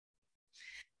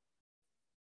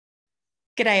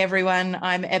G'day everyone,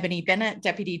 I'm Ebony Bennett,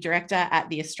 Deputy Director at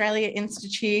the Australia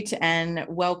Institute, and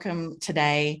welcome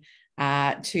today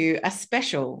to a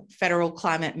special Federal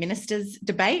Climate Ministers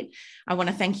debate. I want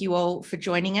to thank you all for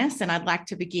joining us, and I'd like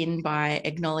to begin by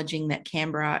acknowledging that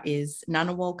Canberra is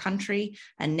Ngunnawal country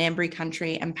and Ngambri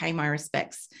country, and pay my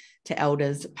respects to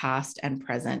elders past and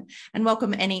present, and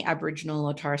welcome any Aboriginal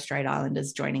or Torres Strait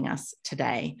Islanders joining us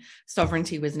today.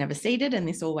 Sovereignty was never ceded, and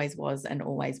this always was and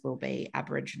always will be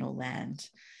Aboriginal land.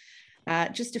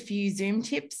 Just a few Zoom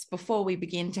tips before we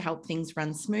begin to help things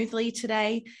run smoothly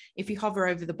today. If you hover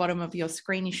over the bottom of your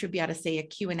screen, you should be able to see a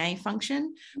Q&A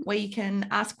function where you can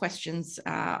ask questions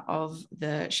of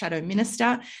the Shadow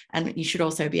Minister, and you should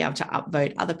also be able to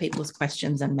upvote other people's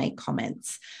questions and make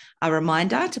comments. A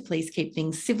reminder to please keep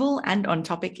things civil and on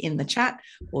topic in the chat,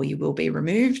 or you will be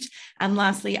removed. And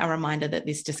lastly, a reminder that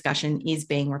this discussion is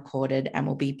being recorded and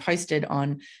will be posted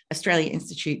on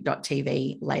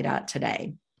australiainstitute.tv later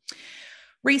today.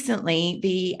 Recently,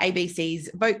 the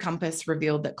ABC's Vote Compass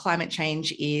revealed that climate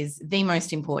change is the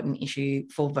most important issue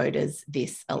for voters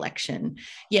this election.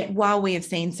 Yet, while we have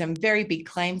seen some very big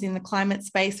claims in the climate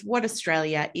space, what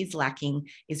Australia is lacking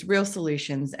is real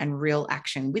solutions and real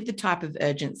action with the type of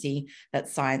urgency that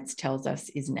science tells us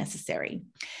is necessary.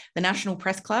 The National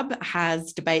Press Club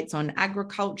has debates on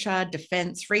agriculture,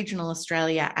 defence, regional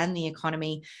Australia and the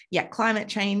economy, yet climate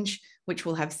change, which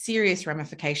will have serious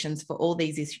ramifications for all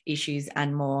these issues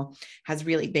and more, has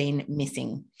really been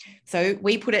missing. So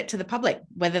we put it to the public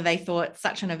whether they thought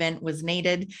such an event was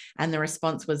needed, and the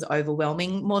response was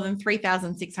overwhelming. More than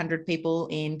 3,600 people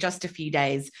in just a few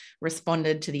days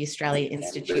responded to the Australia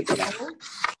Institute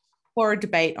for a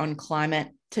debate on climate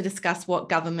to discuss what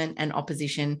government and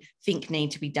opposition think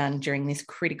need to be done during this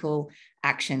critical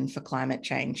action for climate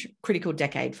change, critical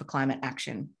decade for climate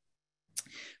action.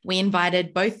 We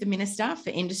invited both the Minister for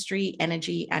Industry,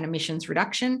 Energy and Emissions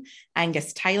Reduction,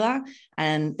 Angus Taylor,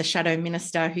 and the Shadow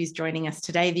Minister who's joining us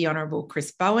today, the Honourable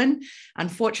Chris Bowen.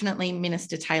 Unfortunately,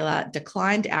 Minister Taylor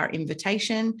declined our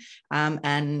invitation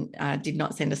and did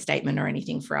not send a statement or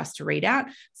anything for us to read out.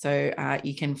 So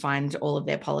you can find all of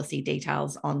their policy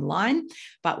details online.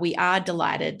 But we are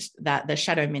delighted that the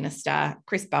Shadow Minister,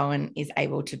 Chris Bowen, is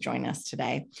able to join us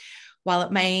today. While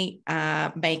it may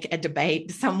make a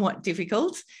debate somewhat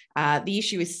difficult, the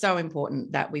issue is so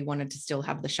important that we wanted to still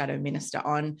have the Shadow Minister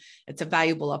on. It's a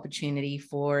valuable opportunity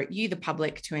for you, the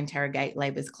public, to interrogate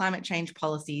Labor's climate change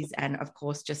policies and, of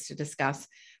course, just to discuss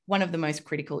one of the most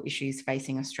critical issues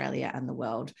facing Australia and the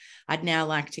world. I'd now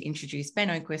like to introduce Ben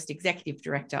Oaquist, Executive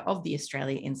Director of the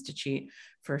Australia Institute,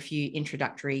 for a few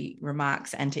introductory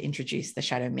remarks and to introduce the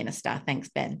Shadow Minister. Thanks,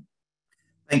 Ben.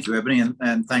 Thank you, Ebony,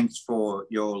 and thanks for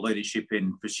your leadership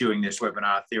in pursuing this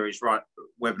webinar series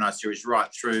right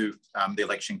through the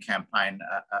election campaign.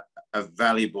 A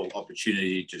valuable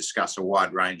opportunity to discuss a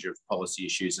wide range of policy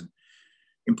issues, and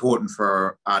important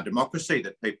for our democracy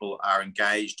that people are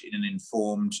engaged in an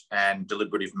informed and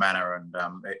deliberative manner. And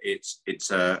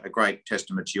it's a great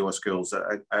testament to your skills,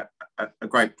 a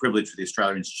great privilege for the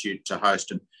Australia Institute to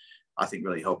host, and I think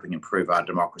really helping improve our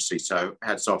democracy. So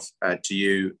hats off to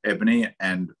you, Ebony,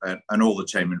 and all the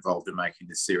team involved in making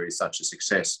this series such a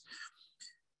success.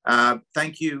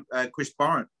 Thank you, Chris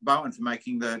Bowen, for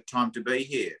making the time to be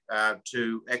here.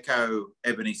 To echo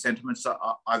Ebony's sentiments,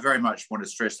 I very much want to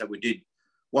stress that we did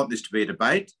want this to be a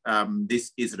debate.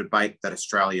 This is a debate that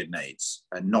Australia needs,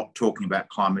 and not talking about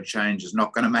climate change is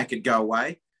not going to make it go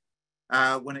away.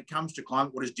 When it comes to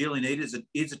climate, what is dearly needed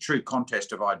is a true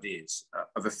contest of ideas,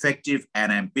 of effective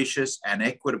and ambitious and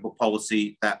equitable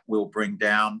policy that will bring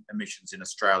down emissions in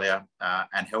Australia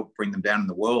and help bring them down in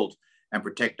the world and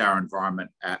protect our environment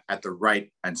at the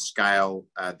rate and scale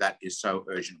that is so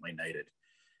urgently needed.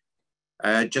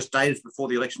 Just days before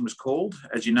the election was called,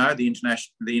 as you know, the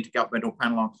Intergovernmental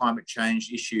Panel on Climate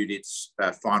Change issued its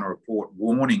final report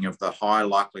warning of the high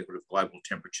likelihood of global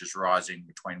temperatures rising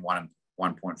between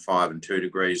 1.5 and 2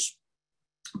 degrees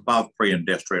above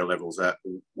pre-industrial levels,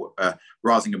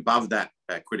 rising above that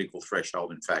critical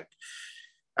threshold, in fact.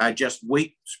 Just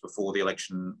weeks before the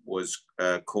election was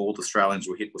called, Australians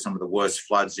were hit with some of the worst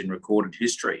floods in recorded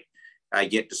history.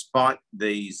 Yet despite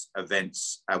these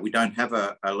events, we don't have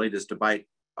a leaders' debate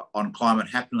on climate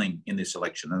happening in this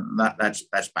election, and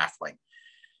that's baffling.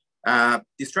 The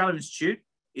Australian Institute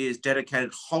is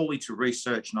dedicated wholly to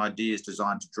research and ideas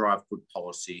designed to drive good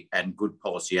policy and good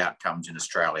policy outcomes in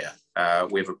Australia.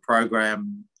 We have a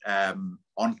program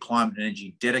on climate and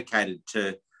energy dedicated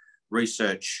to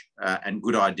research and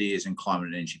good ideas in climate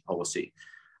and energy policy.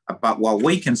 But while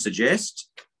we can suggest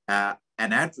and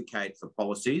advocate for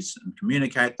policies and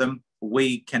communicate them,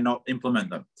 we cannot implement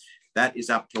them. That is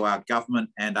up to our government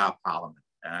and our parliament.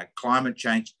 Climate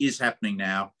change is happening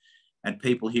now, and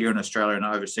people here in Australia and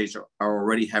overseas are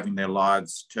already having their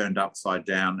lives turned upside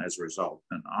down as a result.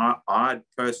 And I'd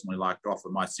personally like to offer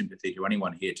my sympathy to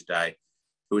anyone here today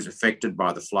who was affected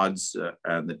by the floods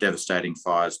and the devastating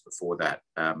fires before that.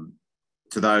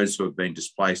 To those who have been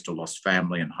displaced or lost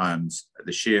family and homes,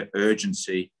 the sheer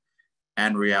urgency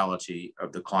and reality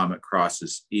of the climate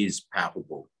crisis is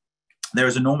palpable. There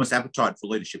is enormous appetite for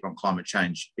leadership on climate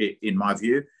change, in my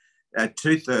view.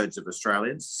 2/3 of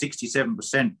Australians,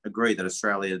 67%, agree that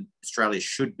Australia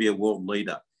should be a world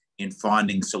leader in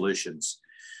finding solutions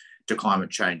to climate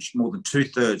change. More than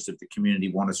 2/3 of the community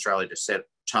want Australia to set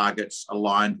targets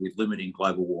aligned with limiting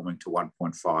global warming to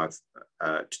 1.5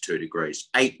 to 2 degrees.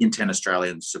 8 in 10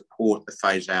 Australians support the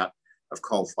phase out of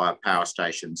coal-fired power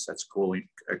stations. That's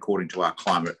according to our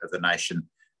Climate of the Nation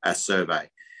survey.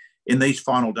 In these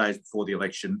final days before the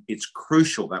election, it's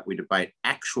crucial that we debate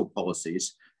actual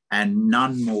policies and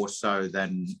none more so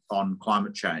than on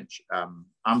climate change.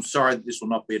 I'm sorry that this will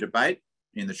not be a debate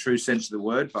in the true sense of the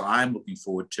word, but I am looking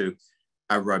forward to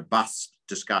a robust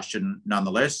discussion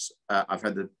nonetheless. I've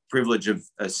had the privilege of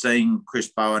seeing Chris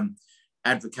Bowen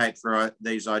advocate for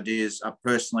these ideas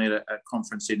personally at a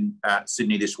conference in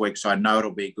Sydney this week, so I know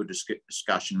it'll be a good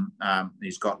discussion.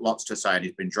 He's got lots to say and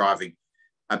he's been driving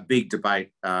a big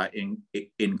debate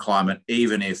in climate,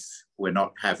 even if we're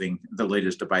not having the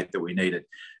leaders' debate that we needed.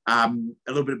 A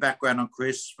little bit of background on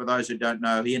Chris. For those who don't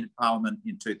know, he entered Parliament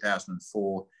in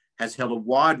 2004, has held a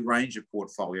wide range of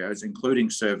portfolios, including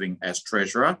serving as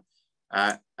Treasurer.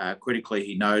 Critically,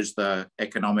 he knows the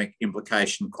economic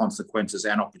implication, consequences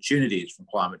and opportunities from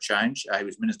climate change. He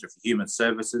was Minister for Human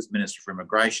Services, Minister for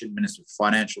Immigration, Minister for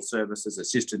Financial Services,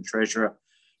 Assistant Treasurer,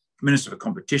 Minister for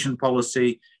Competition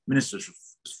Policy, Minister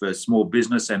for Small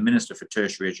Business and Minister for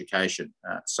Tertiary Education.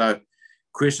 So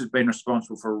Chris has been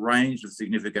responsible for a range of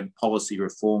significant policy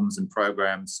reforms and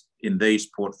programs in these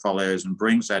portfolios and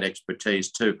brings that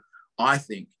expertise to, I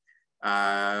think,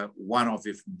 one of,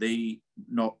 if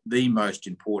not the most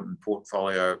important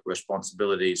portfolio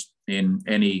responsibilities in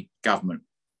any government.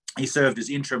 He served as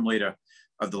interim leader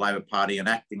of the Labor Party and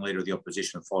acting leader of the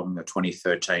opposition following the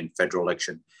 2013 federal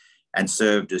election and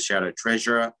served as Shadow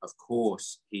Treasurer. Of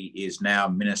course, he is now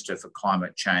Minister for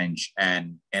Climate Change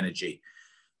and Energy.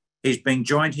 He's being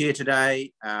joined here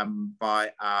today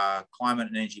by our Climate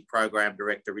and Energy Program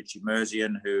Director, Richie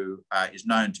Merzian, who is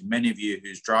known to many of you,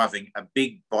 who's driving a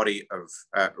big body of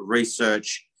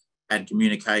research and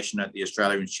communication at the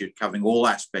Australia Institute, covering all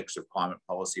aspects of climate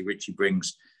policy. Richie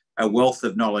brings a wealth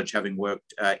of knowledge, having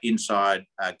worked inside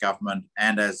government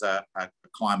and as a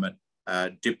climate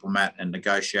diplomat and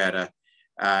negotiator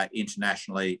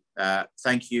internationally.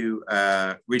 Thank you,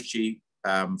 Richie,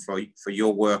 for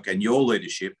your work and your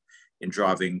leadership in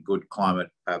driving good climate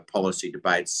policy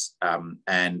debates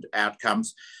and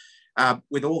outcomes.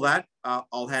 With all that,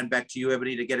 I'll hand back to you,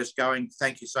 Ebony, to get us going.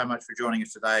 Thank you so much for joining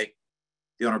us today,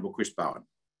 the Honourable Chris Bowen.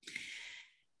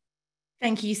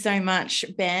 Thank you so much,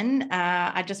 Ben.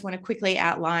 I just want to quickly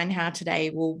outline how today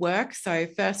will work. So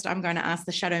first, I'm going to ask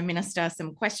the Shadow Minister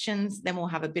some questions, then we'll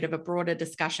have a bit of a broader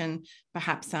discussion,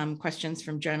 perhaps some questions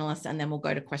from journalists, and then we'll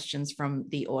go to questions from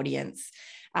the audience.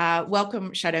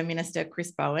 Welcome, Shadow Minister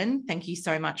Chris Bowen. Thank you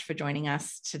so much for joining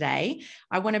us today.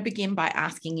 I want to begin by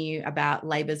asking you about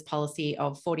Labor's policy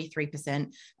of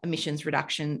 43% emissions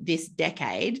reduction this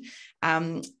decade.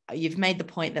 You've made the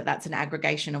point that that's an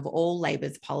aggregation of all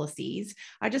Labor's policies.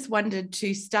 I just wondered,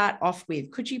 to start off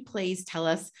with, could you please tell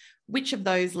us which of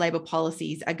those Labor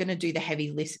policies are going to do the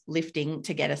heavy lifting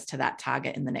to get us to that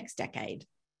target in the next decade?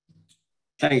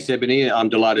 Thanks, Ebony. I'm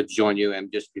delighted to join you. And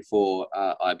just before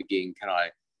I begin, can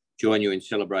I join you in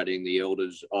celebrating the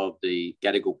elders of the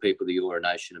Gadigal people of the Eora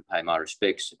Nation and pay my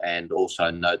respects, and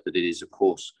also note that it is, of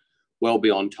course, well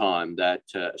beyond time that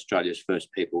Australia's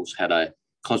First Peoples had a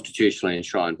constitutionally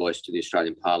enshrined voice to the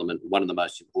Australian Parliament. One of the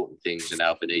most important things an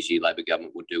Albanese Labor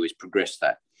government would do is progress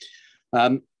that.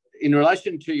 In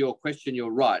relation to your question,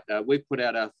 you're right. We've put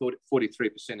out our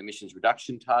 43% emissions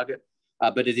reduction target,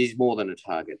 but it is more than a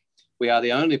target. We are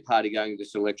the only party going to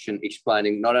this election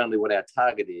explaining not only what our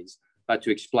target is, but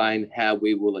to explain how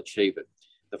we will achieve it.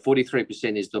 The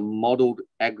 43% is the modelled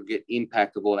aggregate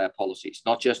impact of all our policies,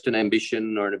 not just an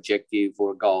ambition or an objective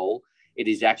or a goal. It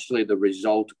is actually the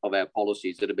result of our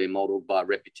policies that have been modelled by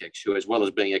Reputex, who, as well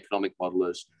as being economic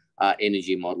modellers, are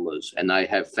energy modellers. And they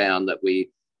have found that we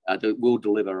will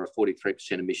deliver a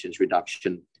 43% emissions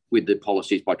reduction with the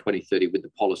policies by 2030, with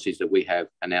the policies that we have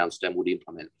announced and would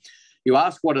implement. You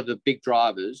ask what are the big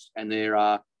drivers, and there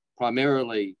are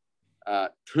primarily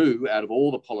two out of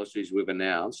all the policies we've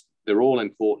announced. They're all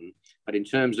important, but in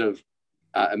terms of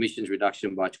emissions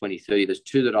reduction by 2030. There's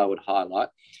two that I would highlight.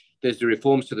 There's the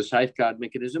reforms to the safeguard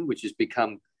mechanism, which has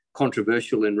become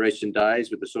controversial in recent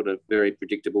days with the sort of very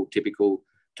predictable, typical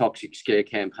toxic scare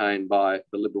campaign by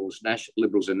the Liberals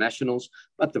and Nationals.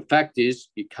 But the fact is,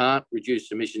 you can't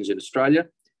reduce emissions in Australia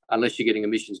unless you're getting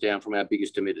emissions down from our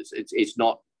biggest emitters. It's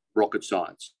not rocket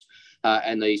science.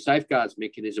 And the safeguards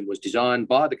mechanism was designed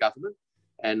by the government,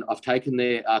 and I've taken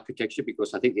their architecture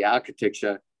because I think the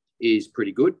architecture is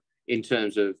pretty good in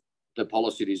terms of the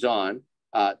policy design,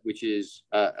 which is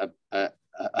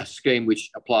a scheme which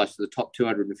applies to the top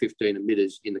 215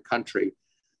 emitters in the country,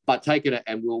 but taken it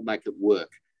and will make it work.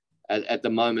 At the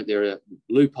moment, there are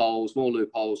loopholes,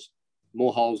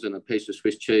 more holes than a piece of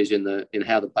Swiss cheese in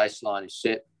how the baseline is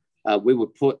set. We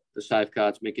would put the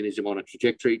safeguards mechanism on a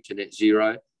trajectory to net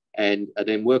zero, and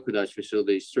then work with those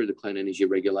facilities through the Clean Energy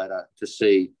Regulator to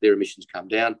see their emissions come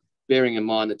down, bearing in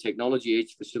mind the technology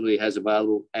each facility has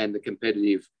available and the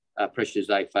competitive pressures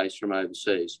they face from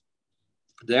overseas.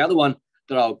 The other one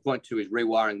that I'll point to is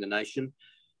rewiring the nation.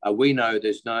 We know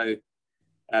there's no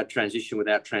transition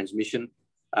without transmission.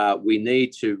 We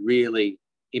need to really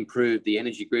improve the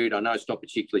energy grid. I know it's not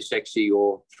particularly sexy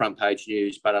or front page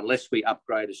news, but unless we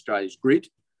upgrade Australia's grid,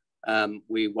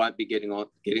 we won't be getting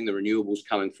the renewables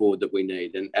coming forward that we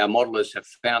need. And our modellers have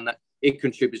found that it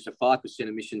contributes to 5%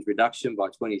 emissions reduction by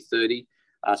 2030.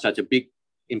 So it's a big,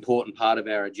 important part of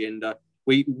our agenda.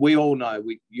 We all know,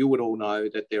 you would all know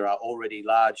that there are already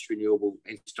large renewable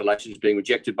installations being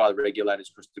rejected by the regulators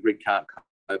because the grid can't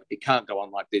cope. It can't go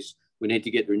on like this. We need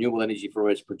to get the renewable energy from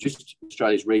where it's produced in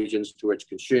Australia's regions to where it's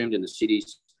consumed in the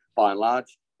cities by and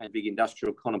large, and big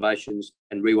industrial conurbations,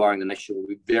 and rewiring the nation will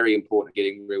be very important,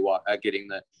 getting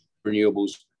the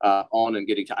renewables on and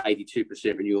getting to 82%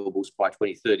 renewables by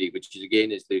 2030, which is,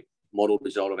 again, is the model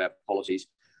result of our policies.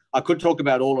 I could talk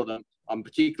about all of them. I'm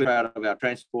particularly proud of our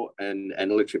transport and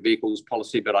electric vehicles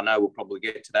policy, but I know we'll probably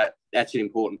get to that. That's an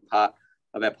important part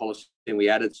of our policy, and we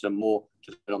added some more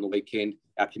to that on the weekend.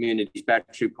 Our community's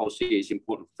battery policy is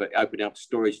important for opening up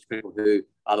storage to people who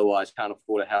otherwise can't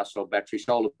afford a household battery.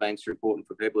 Solar banks are important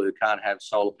for people who can't have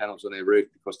solar panels on their roof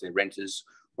because they're renters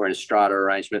or in a strata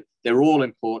arrangement. They're all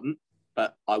important,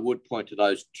 but I would point to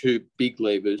those two big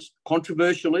levers.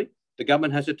 Controversially, the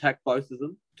government has attacked both of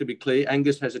them. To be clear,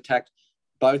 Angus has attacked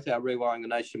both our rewiring the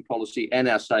nation policy and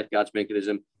our safeguards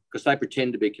mechanism because they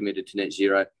pretend to be committed to net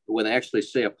zero, but when they actually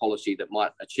see a policy that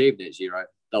might achieve net zero,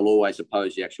 they'll always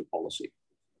oppose the actual policy.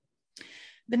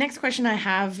 The next question I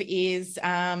have is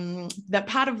that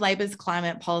part of Labor's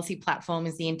climate policy platform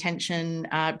is the intention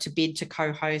to bid to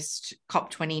co-host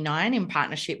COP29 in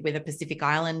partnership with a Pacific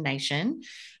Island nation.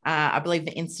 I believe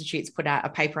the Institute's put out a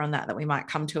paper on that we might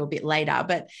come to a bit later.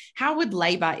 But how would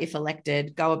Labor, if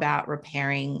elected, go about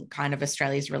repairing kind of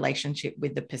Australia's relationship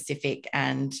with the Pacific,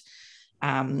 and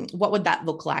what would that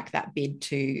look like, that bid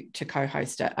to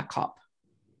co-host a COP?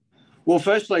 Well,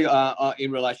 firstly,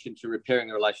 in relation to repairing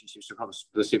the relationships across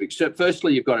the Pacific, so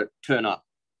firstly, you've got to turn up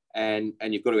and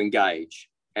you've got to engage.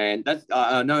 And that's,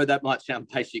 I know that might sound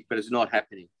basic, but it's not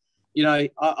happening. You know,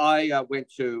 I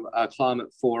went to a climate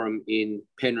forum in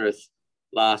Penrith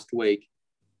last week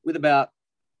with about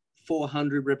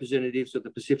 400 representatives of the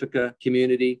Pacifica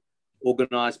community,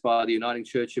 organised by the Uniting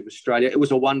Church of Australia. It was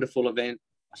a wonderful event.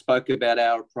 I spoke about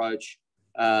our approach.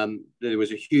 There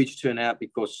was a huge turnout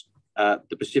because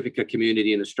the Pacifica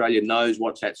community in Australia knows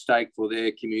what's at stake for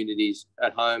their communities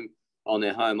at home on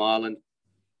their home island.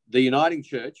 The Uniting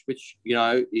Church, which, you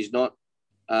know, is not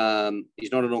an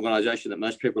organisation that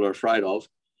most people are afraid of,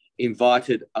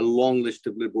 invited a long list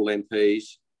of Liberal MPs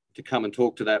to come and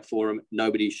talk to that forum.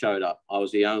 Nobody showed up. I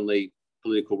was the only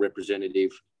political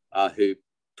representative who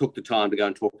took the time to go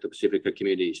and talk to the Pacifica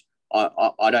communities.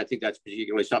 I don't think that's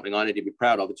particularly something I need to be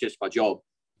proud of. It's just my job.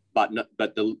 But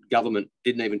the government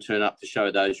didn't even turn up to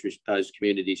show those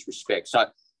communities respect. So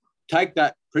take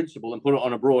that principle and put it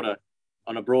on a broader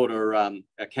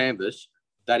canvas.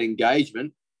 That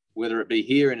engagement, whether it be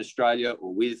here in Australia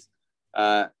or with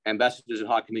ambassadors and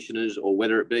high commissioners, or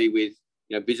whether it be with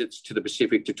visits to the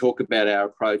Pacific to talk about our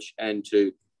approach and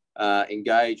to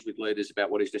engage with leaders about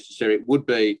what is necessary, it would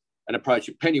be an approach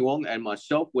of Penny Wong and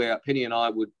myself, where Penny and I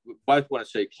would both want to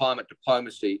see climate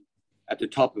diplomacy at the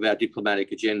top of our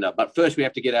diplomatic agenda. But first, we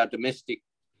have to get our domestic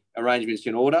arrangements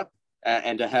in order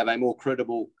and to have a more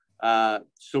credible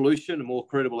solution, a more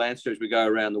credible answer as we go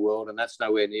around the world. And that's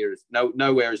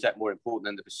nowhere is that more important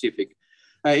than the Pacific.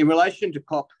 In relation to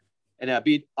COP and our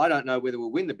bid, I don't know whether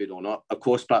we'll win the bid or not, of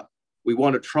course, but we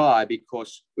want to try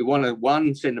because we want to,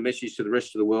 one, send a message to the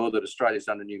rest of the world that Australia's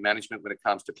under new management when it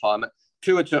comes to climate.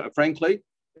 Two, frankly,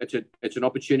 it's an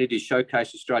opportunity to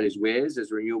showcase Australia's wares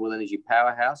as a renewable energy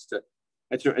powerhouse, to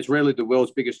It's really the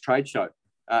world's biggest trade show,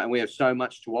 and we have so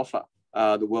much to offer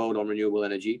the world on renewable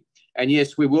energy. And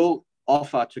yes, we will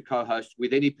offer to co-host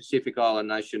with any Pacific Island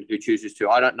nation who chooses to.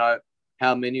 I don't know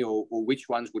how many or which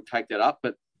ones would take that up,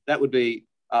 but that would be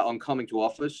on coming to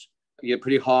office.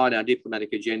 Pretty high on our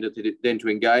diplomatic agenda to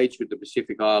engage with the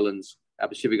Pacific Islands, our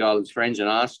Pacific Islands friends, and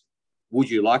ask, would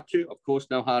you like to? Of course,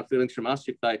 no hard feelings from us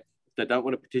if they don't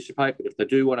want to participate, but if they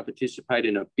do want to participate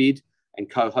in a bid and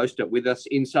co-host it with us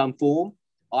in some form,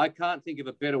 I can't think of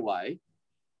a better way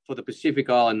for the Pacific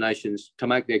Island nations to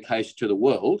make their case to the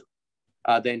world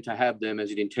than to have them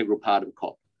as an integral part of the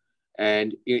COP.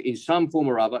 And in some form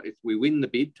or other, if we win the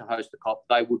bid to host the COP,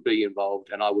 they would be involved,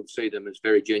 and I would see them as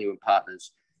very genuine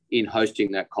partners in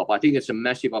hosting that COP. I think it's a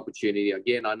massive opportunity.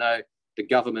 Again, I know the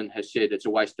government has said it's a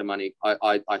waste of money.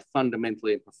 I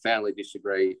fundamentally and profoundly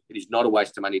disagree. It is not a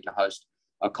waste of money to host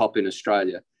a COP in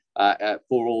Australia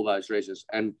for all those reasons.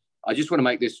 And I just want to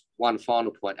make this one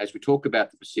final point. As we talk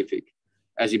about the Pacific,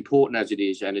 as important as it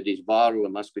is, and it is vital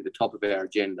and must be the top of our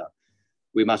agenda,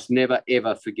 we must never,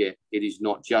 ever forget it is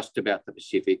not just about the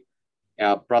Pacific.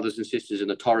 Our brothers and sisters in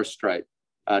the Torres Strait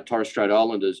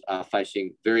Islanders are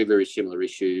facing very, very similar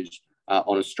issues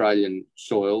on Australian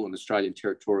soil and Australian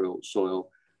territorial soil.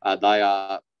 They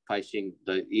are facing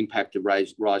the impact of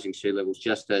rising sea levels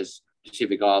just as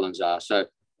Pacific Islands are. So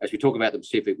as we talk about the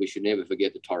Pacific, we should never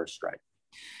forget the Torres Strait.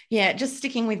 Yeah, just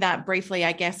sticking with that briefly,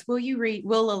 I guess, will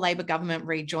the Labor government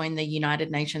rejoin the United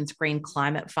Nations Green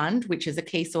Climate Fund, which is a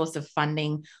key source of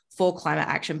funding for climate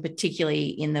action, particularly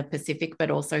in the Pacific, but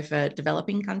also for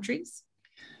developing countries?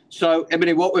 So,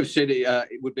 Ebony, what we've said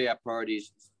it would be our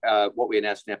priorities, what we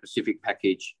announced in our Pacific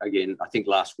package, again, I think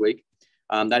last week.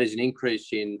 That is an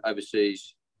increase in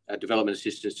overseas development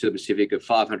assistance to the Pacific of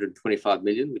 $525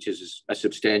 million, which is a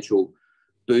substantial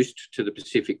boost to the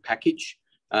Pacific package.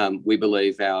 We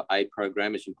believe our aid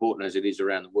program, as important as it is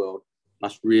around the world,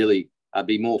 must really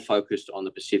be more focused on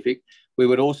the Pacific. We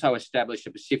would also establish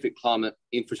a Pacific Climate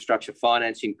Infrastructure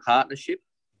Financing Partnership,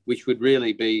 which would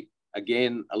really be,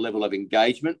 again, a level of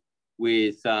engagement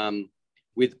with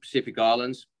Pacific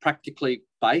Islands, practically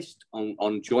based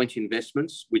on joint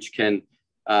investments, which can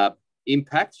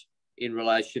impact in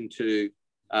relation to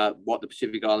what the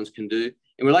Pacific Islands can do.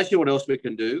 In relation to what else we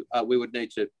can do, we would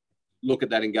need to look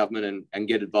at that in government and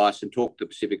get advice and talk to the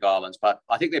Pacific Islands. But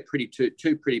I think they're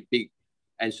two pretty big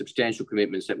and substantial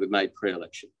commitments that we've made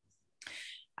pre-election.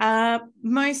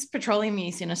 Most petroleum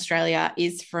use in Australia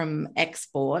is from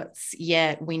exports,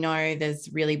 yet we know there's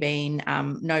really been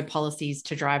no policies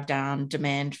to drive down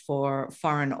demand for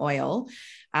foreign oil.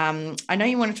 I know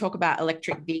you want to talk about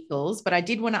electric vehicles, but I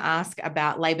did want to ask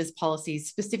about Labor's policies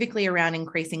specifically around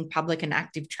increasing public and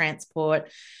active transport,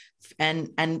 and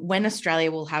when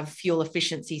Australia will have fuel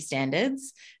efficiency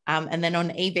standards, and then on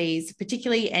EVs,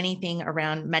 particularly anything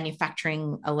around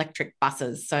manufacturing electric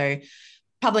buses. So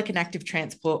public and active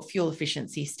transport, fuel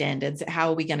efficiency standards, how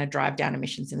are we going to drive down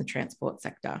emissions in the transport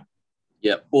sector?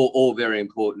 Yeah, all very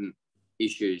important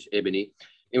issues, Ebony.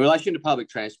 In relation to public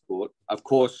transport, of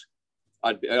course,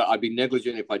 I'd be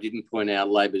negligent if I didn't point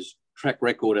out Labor's track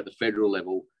record at the federal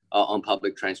level on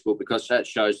public transport, because that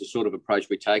shows the sort of approach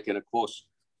we take. And of course,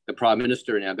 the Prime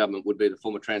Minister in our government would be the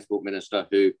former Transport Minister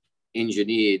who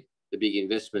engineered the big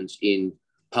investments in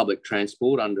public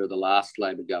transport under the last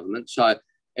Labor government. So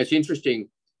it's interesting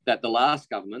that the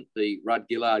last government, the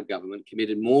Rudd-Gillard government,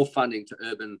 committed more funding to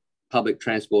urban public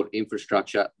transport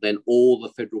infrastructure than all the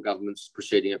federal governments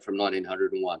preceding it from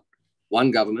 1901. One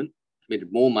government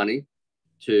committed more money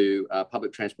to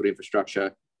public transport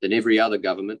infrastructure than every other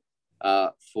government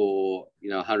for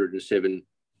 107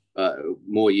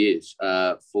 more years,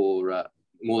 for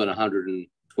more than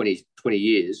 120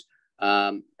 years.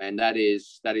 And that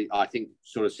is, I think,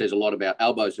 sort of says a lot about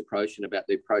Albo's approach and about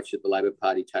the approach that the Labor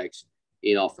Party takes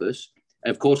in office.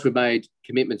 And of course, we've made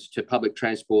commitments to public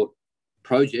transport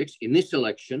projects in this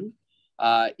election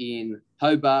in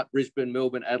Hobart, Brisbane,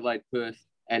 Melbourne, Adelaide, Perth,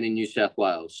 and in New South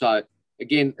Wales. So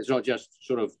again, it's not just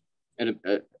sort of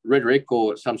a rhetoric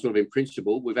or some sort of in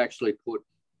principle. We've actually put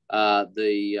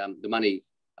the money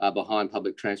behind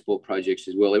public transport projects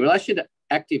as well. In relation to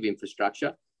active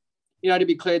infrastructure, to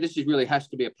be clear, this really has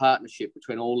to be a partnership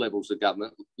between all levels of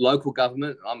government. Local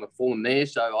government, I'm a former mayor,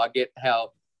 so I get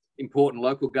how important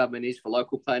local government is for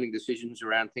local planning decisions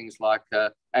around things like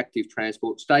active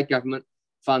transport. State government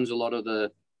funds a lot of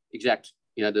the exact,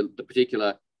 the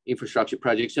particular infrastructure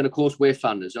projects. And of course, we're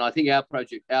funders. And I think our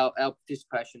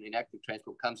participation in active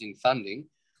transport comes in funding,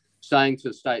 saying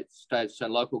to states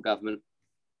and local government,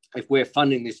 if we're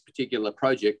funding this particular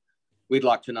project, we'd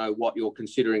like to know what you're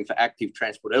considering for active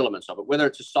transport elements of it, whether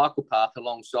it's a cycle path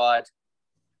alongside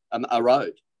a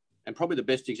road, And probably the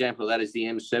best example of that is the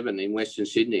M7 in Western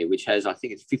Sydney, which has, I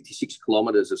think it's 56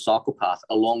 kilometres of cycle path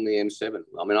along the M7.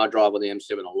 I mean, I drive on the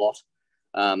M7 a lot.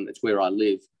 It's where I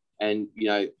live. And, you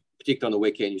know, particularly on the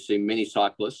weekend, you see many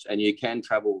cyclists, and you can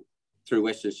travel through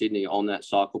Western Sydney on that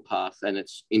cycle path and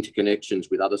its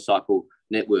interconnections with other cycle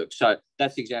networks. So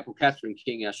that's the example. Catherine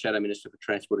King, our Shadow Minister for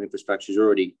Transport and Infrastructure, has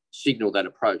already signalled that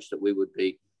approach, that we would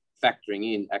be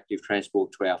factoring in active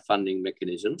transport to our funding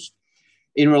mechanisms.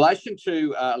 In relation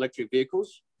to electric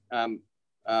vehicles,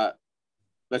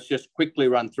 let's just quickly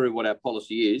run through what our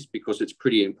policy is, because it's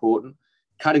pretty important.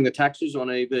 Cutting the taxes on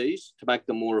EVs to make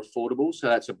them more affordable. So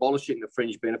that's abolishing the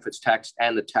fringe benefits tax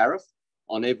and the tariff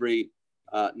on every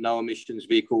no emissions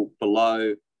vehicle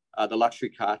below the luxury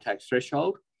car tax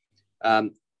threshold.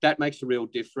 That makes a real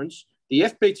difference. The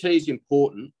FBT is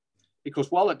important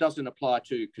because while it doesn't apply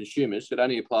to consumers, it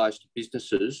only applies to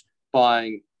businesses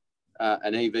buying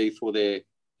an EV for their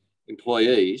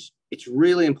employees. It's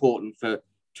really important for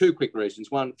two quick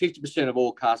reasons. One, 50% of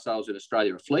all car sales in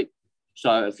Australia are fleet.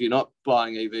 So if you're not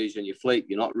buying EVs in your fleet,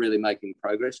 you're not really making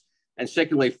progress. And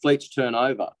secondly, fleets turn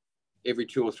over every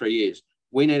 2 or 3 years.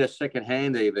 We need a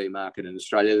second-hand EV market in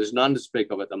Australia. There's none to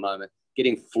speak of at the moment.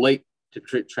 Getting fleet to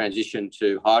transition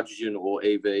to hydrogen or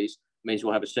EVs means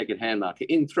we'll have a second-hand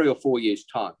market in 3 or 4 years'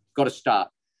 time. Got to start.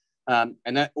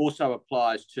 And that also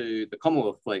applies to the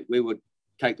Commonwealth fleet. We would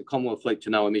take the Commonwealth fleet to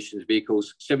no emissions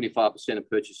vehicles. 75% of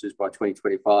purchases by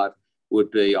 2025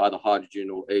 would be either hydrogen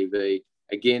or EV.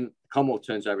 Again, the Commonwealth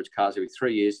turns over its cars every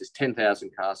 3 years. There's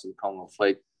 10,000 cars in the Commonwealth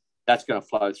fleet. That's going to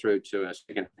flow through to a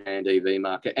second-hand EV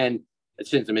market. And it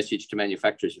sends a message to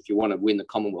manufacturers. If you want to win the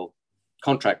Commonwealth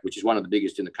contract, which is one of the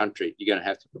biggest in the country, you're going to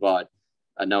have to provide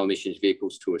no emissions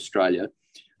vehicles to Australia.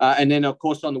 And then, of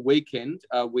course, on the weekend,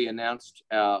 we announced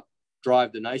our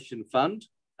Driving the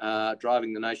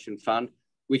Nation Fund,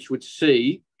 which would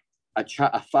see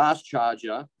a fast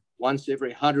charger once every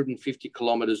 150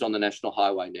 kilometres on the national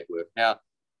highway network. Now,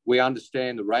 we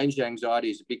understand the range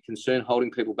anxiety is a big concern holding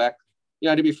people back. You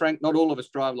know, to be frank, not all of us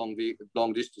drive long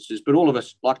distances, but all of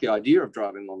us like the idea of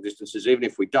driving long distances, even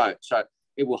if we don't. So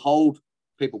it will hold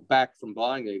people back from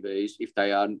buying EVs if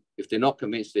they're not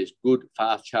convinced there's good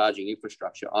fast charging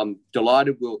infrastructure. I'm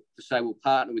delighted to say we'll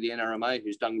partner with the NRMA,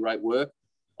 who's done great work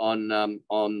on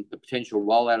the potential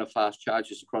rollout of fast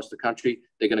chargers across the country.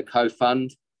 They're going to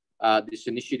co-fund this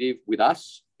initiative with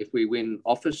us if we win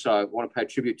office. So I want to pay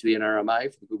tribute to the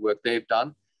NRMA for the good work they've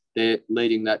done. They're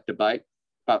leading that debate.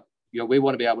 But you know, we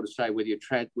want to be able to say whether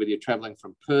you're travelling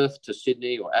from Perth to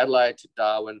Sydney or Adelaide to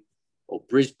Darwin or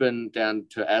Brisbane down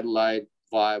to Adelaide,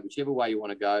 via whichever way you want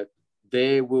to go,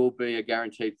 there will be a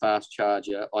guaranteed fast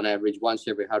charger on average once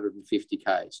every 150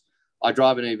 Ks. I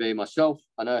drive an EV myself.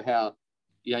 I know how,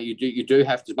 you know, you do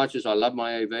have to, as much as I love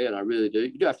my EV, and I really do,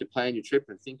 you do have to plan your trip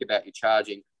and think about your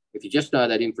charging. If you just know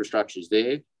that infrastructure is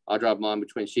there, I drive mine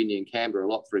between Sydney and Canberra a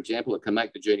lot, for example. It can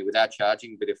make the journey without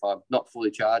charging, but if I'm not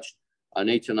fully charged, I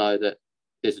need to know that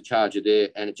there's a charger there,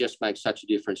 and it just makes such a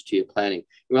difference to your planning.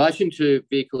 In relation to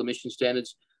vehicle emission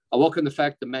standards, I welcome the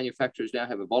fact that manufacturers now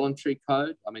have a voluntary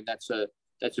code. I mean, that's a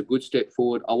good step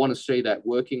forward. I want to see that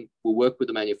working. We'll work with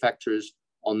the manufacturers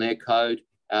on their code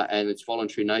and its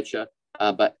voluntary nature.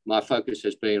 But my focus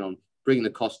has been on bringing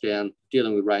the cost down,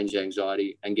 dealing with range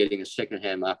anxiety, and getting a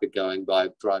second-hand market going by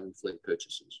driving fleet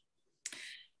purchases.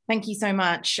 Thank you so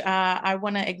much. I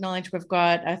want to acknowledge we've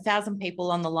got 1,000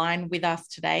 people on the line with us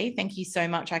today. Thank you so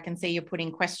much. I can see you're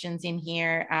putting questions in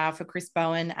here for Chris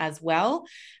Bowen as well.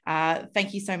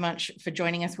 Thank you so much for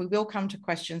joining us. We will come to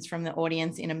questions from the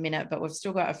audience in a minute, but we've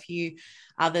still got a few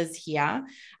others here.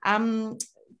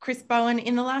 Chris Bowen,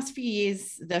 in the last few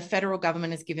years, the federal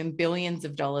government has given billions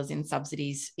of dollars in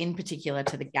subsidies, in particular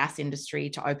to the gas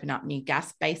industry, to open up new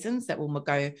gas basins that will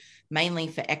go mainly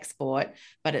for export,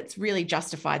 but it's really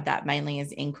justified that mainly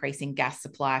as increasing gas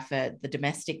supply for the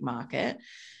domestic market.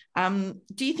 Do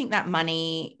you think that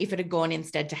money, if it had gone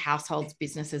instead to households,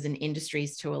 businesses and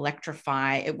industries to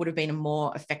electrify, it would have been a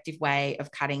more effective way of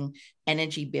cutting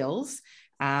energy bills?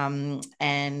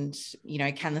 And, you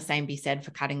know, can the same be said for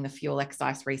cutting the fuel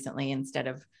excise recently instead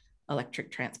of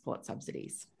electric transport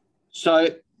subsidies? So,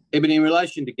 Ebony, in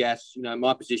relation to gas, you know,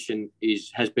 my position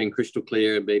has been crystal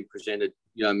clear and been presented,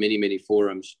 you know, many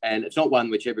forums. And it's not one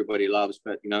which everybody loves,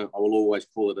 but, you know, I will always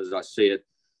call it as I see it.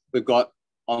 We've got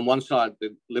on one side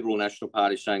the Liberal National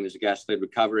Party saying there's a gas-led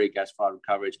recovery, gas-fired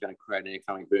recovery is going to create an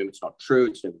economic boom. It's not true.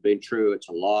 It's never been true. It's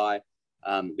a lie.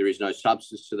 There is no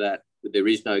substance to that. There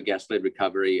is no gas-led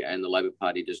recovery, and the Labor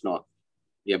Party does not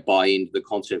buy into the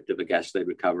concept of a gas-led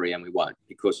recovery, and we won't,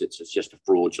 because it's just a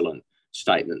fraudulent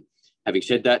statement. Having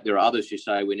said that, there are others who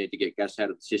say we need to get gas out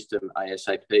of the system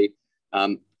ASAP.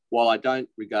 while I don't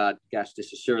regard gas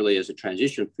necessarily as a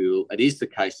transition fuel, it is the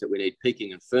case that we need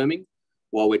peaking and firming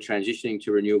while we're transitioning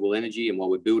to renewable energy and while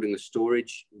we're building the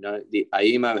storage. The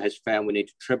AEMO has found we need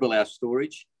to treble our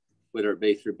storage, whether it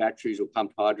be through batteries or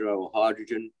pumped hydro or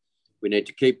hydrogen. We need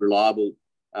to keep reliable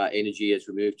energy as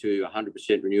we move to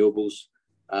 100% renewables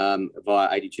via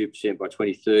 82% by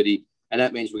 2030. And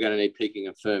that means we're going to need peaking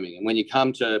and firming. And when you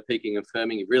come to peaking and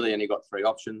firming, you've really only got three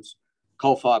options: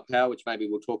 coal-fired power, which maybe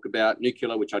we'll talk about,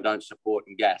 nuclear, which I don't support,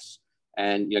 and gas.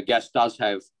 And gas does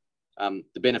have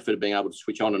the benefit of being able to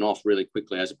switch on and off really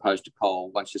quickly, as opposed to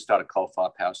coal. Once you start a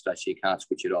coal-fired power station, you can't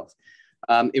switch it off.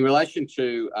 In relation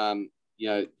to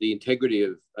the integrity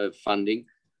of funding,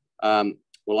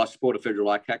 well, I support a federal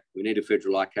ICAC. We need a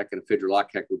federal ICAC, and a federal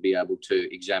ICAC would be able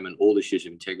to examine all issues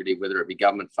of integrity, whether it be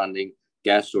government funding,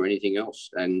 gas, or anything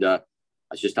else. And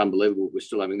it's just unbelievable we're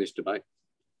still having this debate.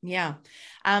 Yeah.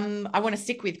 I want to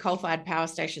stick with coal-fired power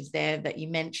stations there that you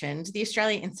mentioned. The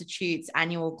Australia Institute's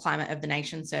annual Climate of the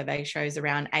Nation survey shows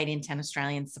around 8 in 10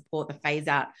 Australians support the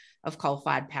phase-out of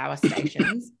coal-fired power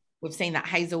stations. We've seen that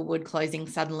Hazelwood closing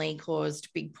suddenly caused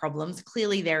big problems.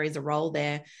 Clearly, there is a role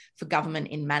there for government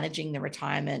in managing the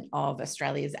retirement of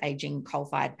Australia's ageing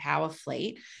coal-fired power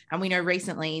fleet. And we know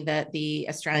recently that the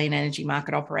Australian Energy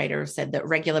Market Operator have said that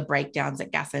regular breakdowns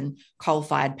at gas and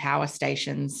coal-fired power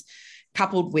stations,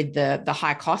 coupled with the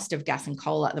high cost of gas and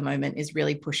coal at the moment, is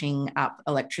really pushing up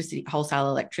wholesale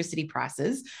electricity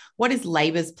prices. What is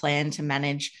Labor's plan to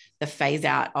manage the phase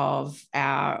out of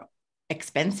our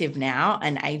expensive now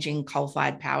and aging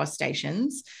coal-fired power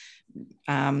stations,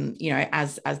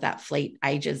 as that fleet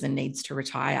ages and needs to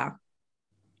retire?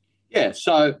 Yeah,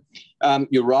 so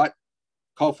you're right.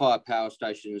 Coal-fired power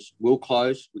stations will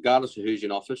close regardless of who's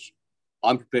in office.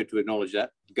 I'm prepared to acknowledge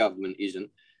that. The government isn't.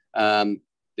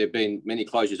 There have been many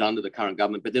closures under the current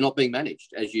government, but they're not being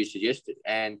managed, as you suggested,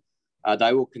 and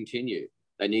they will continue.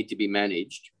 They need to be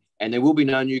managed, and there will be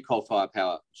no new coal-fired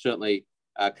power, certainly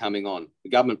coming on. The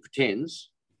government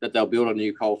pretends that they'll build a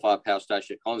new coal-fired power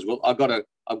station at Collinsville. I've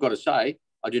got to say,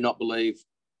 I do not believe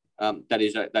that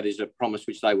is a promise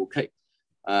which they will keep.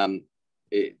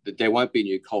 There won't be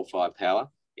new coal-fired power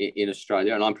in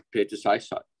Australia, and I'm prepared to say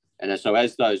so. And so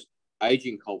as those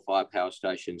ageing coal-fired power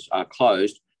stations are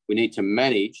closed, we need to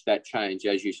manage that change,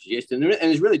 as you suggested. And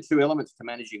there's really two elements to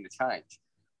managing the change.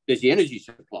 There's the energy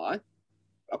supply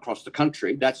across the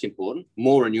country. That's important.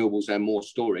 More renewables and more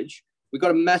storage. We've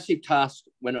got a massive task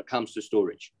when it comes to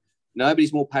storage.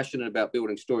 Nobody's more passionate about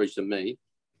building storage than me,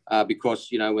 because,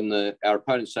 when our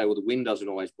opponents say, well, the wind doesn't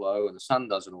always blow and the sun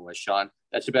doesn't always shine,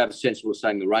 that's about as sensible as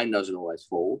saying the rain doesn't always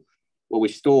fall. Well, we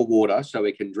store water so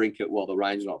we can drink it while the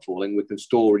rain's not falling. We can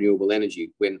store renewable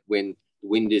energy when the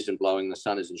wind isn't blowing, the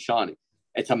sun isn't shining.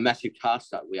 It's a massive task,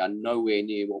 though. We are nowhere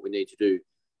near what we need to do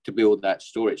to build that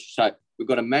storage. So we've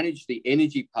got to manage the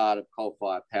energy part of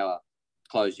coal-fired power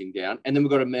closing down, and then we've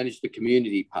got to manage the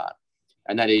community part,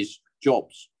 and that is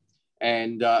jobs.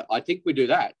 And I think we do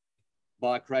that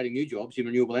by creating new jobs in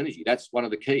renewable energy. That's one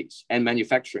of the keys, and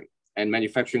manufacturing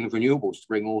of renewables to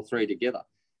bring all three together.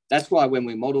 That's why when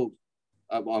we modelled,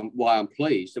 why I'm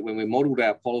pleased that when we modelled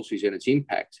our policies and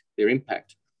their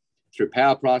impact through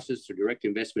power prices, through direct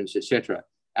investments, etc.,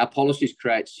 our policies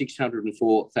create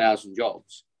 604,000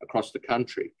 jobs across the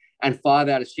country, and 5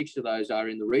 out of 6 of those are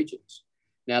in the regions.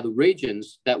 Now, the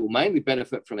regions that will mainly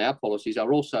benefit from our policies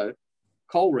are also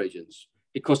coal regions,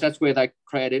 because that's where they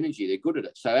create energy. They're good at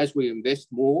it. So as we invest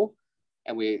more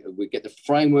and we get the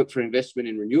framework for investment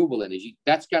in renewable energy,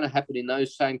 that's going to happen in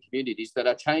those same communities that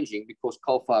are changing because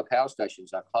coal-fired power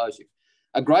stations are closing.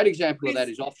 A great example of that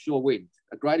is offshore wind.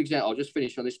 A great example, I'll just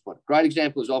finish on this point. A great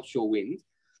example is offshore wind,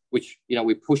 which,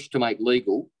 we pushed to make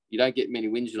legal. You don't get many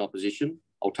wins in opposition.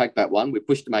 I'll take that one. We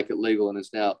pushed to make it legal, and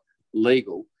it's now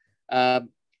legal.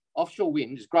 Offshore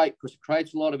wind is great because it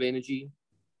creates a lot of energy.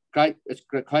 It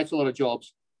creates a lot of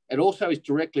jobs. It also is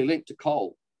directly linked to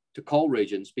coal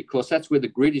regions, because that's where the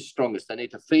grid is strongest. They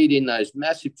need to feed in those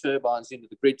massive turbines into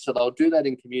the grid. So they'll do that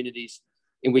in communities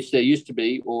in which there used to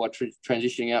be, or are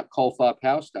transitioning out, coal-fired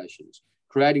power stations,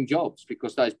 creating jobs,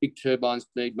 because those big turbines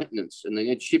need maintenance and they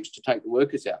need ships to take the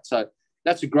workers out. So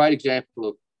that's a great example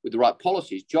of, with the right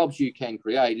policies, jobs you can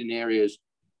create in areas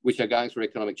which are going through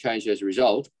economic change as a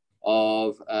result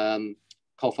of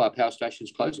coal-fired power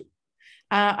stations closing.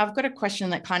 I've got a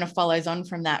question that kind of follows on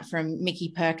from that, from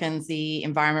Mickey Perkins, the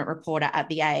environment reporter at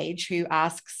The Age, who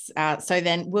asks, so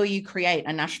then will you create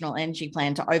a national energy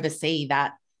plan to oversee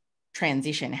that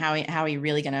transition? How are you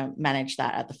really going to manage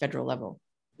that at the federal level?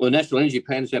 Well, the National Energy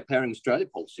Plan is our Powering Australia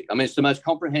policy. I mean, it's the most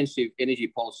comprehensive energy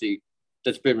policy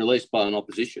that's been released by an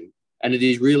opposition, and it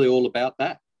is really all about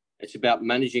that. It's about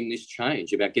managing this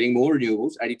change, about getting more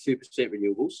renewables, 82%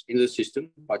 renewables into the system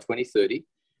by 2030,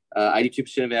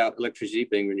 82% of our electricity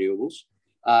being renewables,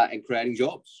 and creating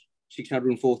jobs,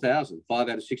 604,000, 5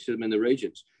 out of 6 of them in the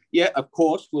regions. Yeah, of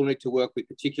course, we'll need to work with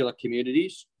particular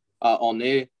communities on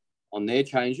their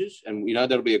changes. And,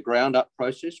 that'll be a ground-up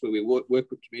process where we work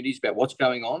with communities about what's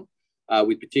going on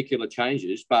with particular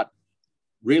changes. But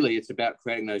really, it's about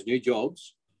creating those new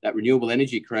jobs, that renewable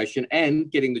energy creation, and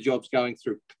getting the jobs going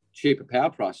through cheaper power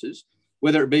prices,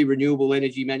 whether it be renewable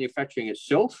energy manufacturing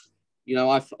itself.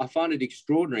 I find it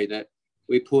extraordinary that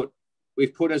we've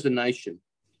put as a nation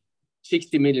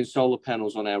 60 million solar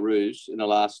panels on our roofs in the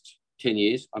last 10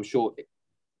 years. I'm sure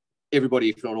everybody,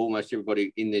 if not almost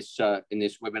everybody in this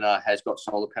webinar, has got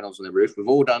solar panels on their roof. We've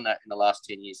all done that in the last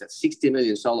 10 years. That's 60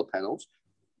 million solar panels.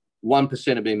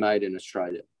 1% have been made in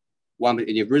Australia. And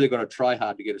you've really got to try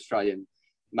hard to get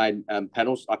Australian-made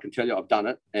panels. I can tell you, I've done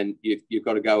it, and you've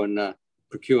got to go and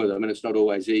procure them, and it's not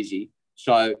always easy.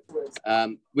 So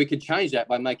we could change that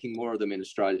by making more of them in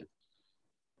Australia.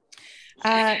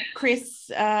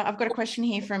 Chris, I've got a question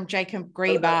here from Jacob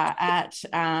Grieber at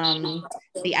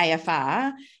the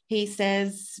AFR. He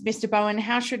says, Mr. Bowen,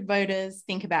 how should voters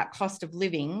think about cost of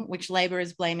living, which Labor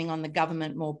is blaming on the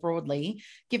government more broadly,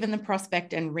 given the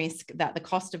prospect and risk that the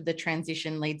cost of the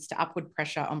transition leads to upward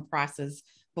pressure on prices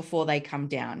before they come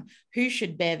down? Who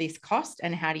should bear this cost,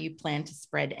 and how do you plan to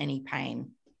spread any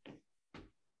pain?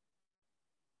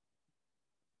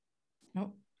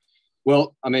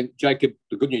 Well, Jacob,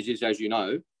 the good news is, as you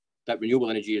know, that renewable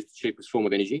energy is the cheapest form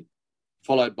of energy,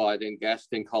 followed by then gas,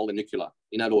 then coal and nuclear,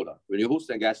 in that order. Renewables,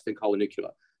 then gas, then coal and nuclear.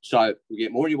 So we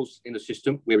get more renewables in the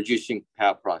system, we're reducing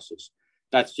power prices.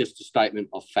 That's just a statement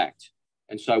of fact.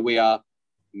 And so we are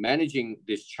managing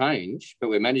this change, but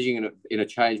we're managing it in a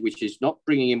change which is not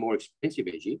bringing in more expensive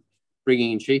energy,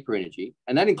 bringing in cheaper energy.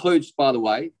 And that includes, by the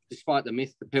way, despite the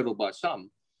myth peddled by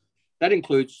some, that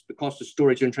includes the cost of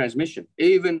storage and transmission.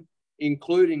 Even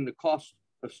including the cost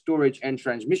of storage and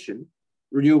transmission,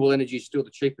 renewable energy is still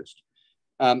the cheapest.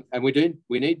 And we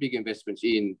need big investments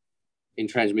in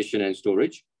transmission and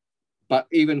storage, but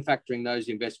even factoring those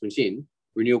investments in,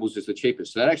 renewables is the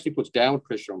cheapest. So that actually puts downward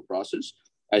pressure on prices,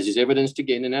 as is evidenced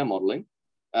again in our modelling.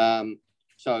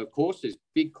 So of course, there's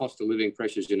big cost of living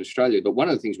pressures in Australia, but one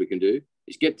of the things we can do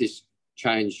is get this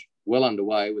change well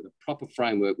underway with a proper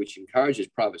framework which encourages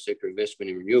private sector investment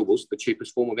in renewables, the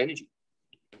cheapest form of energy.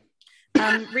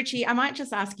 Richie, I might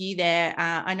just ask you there.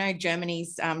 I know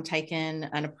Germany's taken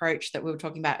an approach that we were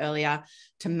talking about earlier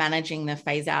to managing the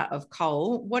phase out of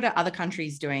coal. What are other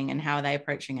countries doing, and how are they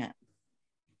approaching it?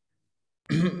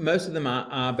 Most of them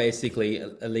are basically,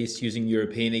 at least using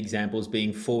European examples,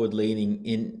 being forward-leaning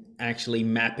in actually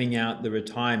mapping out the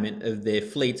retirement of their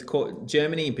fleets.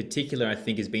 Germany in particular, I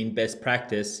think, has been best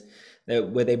practice,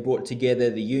 where they brought together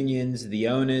the unions, the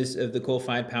owners of the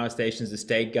coal-fired power stations, the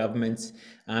state governments,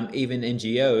 even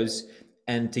NGOs,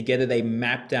 and together they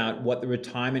mapped out what the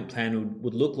retirement plan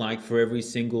would look like for every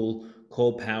single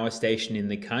coal power station in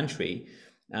the country.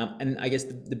 And I guess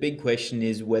the big question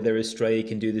is whether Australia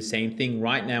can do the same thing.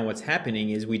 Right now, what's happening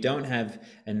is we don't have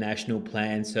a national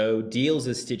plan, so deals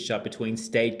are stitched up between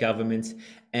state governments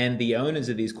and the owners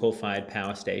of these coal-fired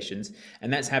power stations.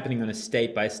 And that's happening on a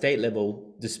state-by-state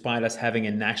level, despite us having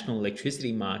a national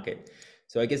electricity market.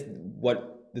 So I guess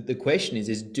what the question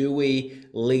is do we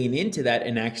lean into that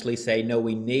and actually say, no,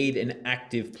 we need an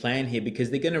active plan here, because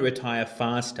they're going to retire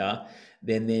faster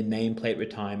than their nameplate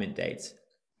retirement dates.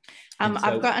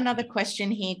 I've got another question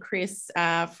here, Chris,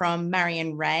 from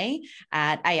Marion Ray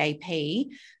at AAP.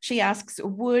 She asks,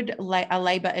 would a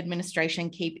Labor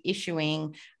administration keep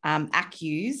issuing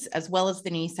ACCUs as well as the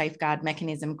new safeguard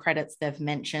mechanism credits they've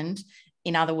mentioned?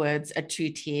 In other words, a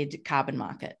two-tiered carbon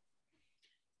market.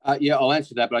 Yeah, I'll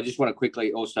answer that, but I just want to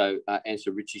quickly also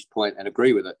answer Richie's point and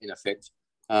agree with it, in effect.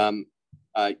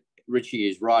 Richie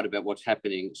is right about what's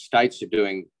happening. States are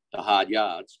doing the hard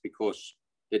yards because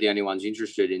they're the only ones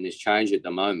interested in this change at the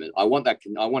moment. I want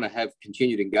to have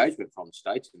continued engagement from the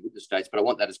states and with the states, but I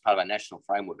want that as part of our national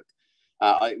framework.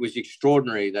 It was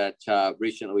extraordinary that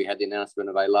recently we had the announcement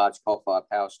of a large coal-fired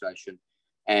power station,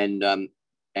 and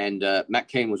Matt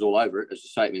Keane was all over it as the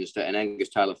state minister, and Angus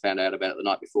Taylor found out about it the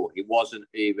night before. He wasn't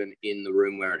even in the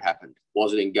room where it happened,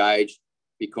 wasn't engaged,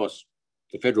 because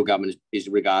the federal government is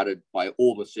regarded by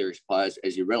all the serious players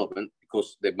as irrelevant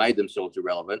because they've made themselves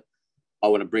irrelevant. I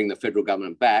want to bring the federal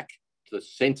government back to the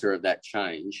centre of that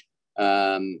change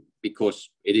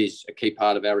because it is a key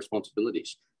part of our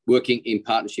responsibilities, working in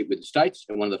partnership with the states.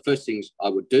 And one of the first things I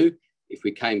would do if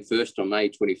we came first on May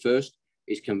 21st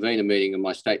is convene a meeting of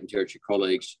my state and territory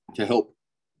colleagues to help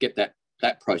get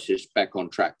that process back on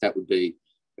track. That would be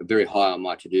very high on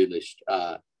my to-do list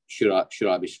should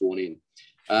I be sworn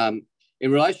in.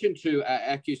 In relation to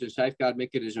ACCUs and safeguard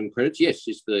mechanism credits, yes,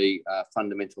 is the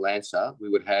fundamental answer. We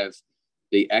would have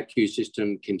the ACCU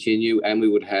system continue, and we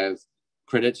would have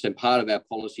credits, and part of our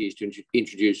policy is to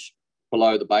introduce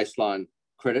below the baseline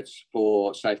credits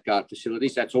for safeguard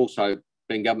facilities. That's also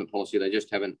been government policy. They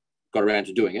just haven't got around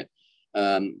to doing it.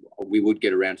 We would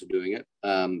get around to doing it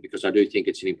because I do think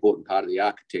it's an important part of the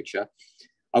architecture.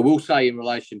 I will say in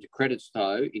relation to credits,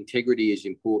 though, integrity is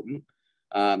important.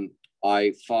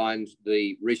 I find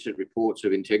the recent reports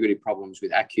of integrity problems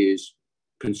with ACCUs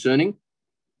concerning,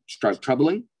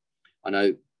 troubling. I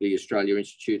know the Australia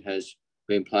Institute has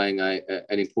been playing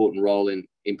an important role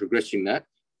in progressing that.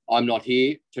 I'm not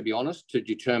here, to be honest,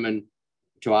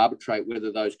 to arbitrate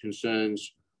whether those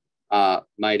concerns are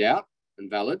made out and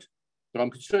valid, but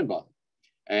I'm concerned by them.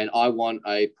 And I want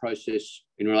a process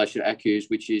in relation to ACCUs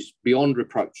which is beyond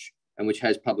reproach and which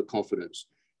has public confidence.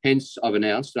 Hence, I've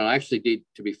announced, and I actually did,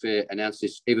 to be fair, announce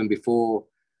this even before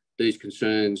these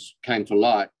concerns came to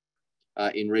light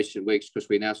in recent weeks, because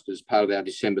we announced as part of our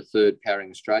December 3rd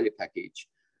Powering Australia package,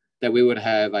 that we would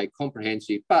have a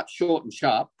comprehensive, but short and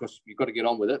sharp, because you've got to get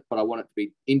on with it, but I want it to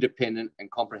be independent and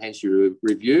comprehensive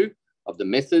review of the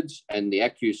methods and the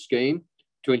ACCU scheme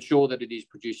to ensure that it is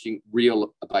producing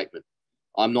real abatement.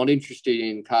 I'm not interested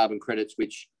in carbon credits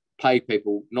which pay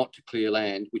people not to clear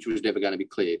land, which was never going to be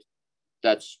cleared.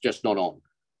 That's just not on.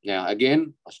 Now,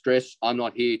 again, I stress I'm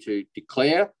not here to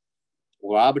declare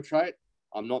or arbitrate.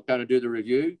 I'm not going to do the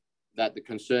review that the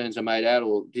concerns are made out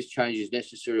or this change is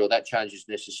necessary or that change is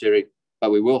necessary,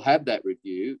 but we will have that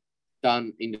review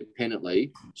done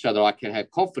independently so that I can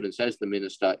have confidence as the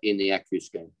Minister in the ACCU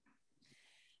scheme.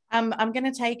 I'm going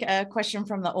to take a question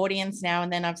from the audience now,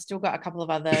 and then I've still got a couple of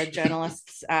other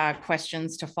journalists'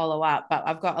 questions to follow up, but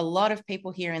I've got a lot of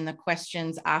people here in the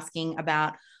questions asking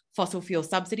about fossil fuel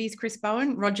subsidies, Chris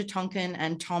Bowen. Roger Tonkin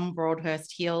and Tom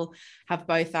Broadhurst Hill have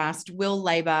both asked, will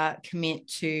Labor commit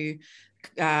to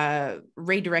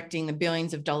redirecting the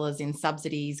billions of dollars in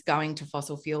subsidies going to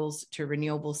fossil fuels to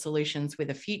renewable solutions with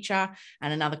a future?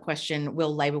 And another question,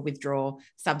 will Labor withdraw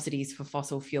subsidies for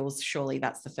fossil fuels? Surely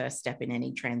that's the first step in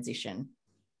any transition.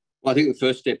 Well, I think the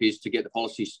first step is to get the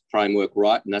policy framework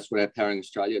right, and that's what our Powering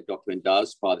Australia document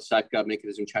does by the safeguard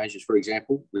mechanism changes, for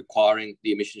example, requiring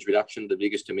the emissions reduction of the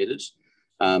biggest emitters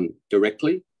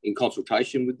directly in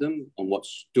consultation with them on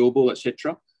what's doable,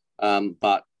 etc.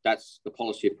 But that's the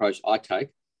policy approach I take.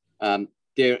 In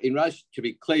relation, to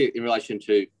be clear, in relation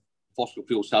to fossil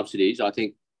fuel subsidies, I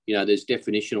think there's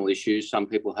definitional issues. Some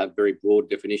people have very broad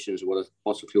definitions of what a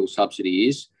fossil fuel subsidy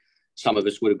is. Some of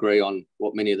us would agree on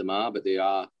what many of them are, but there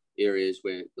are areas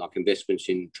where, like investments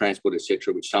in transport,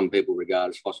 etc., which some people regard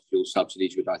as fossil fuel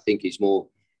subsidies, which I think is more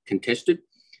contested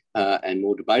and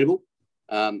more debatable.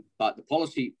 But the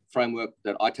policy framework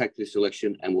that I take to this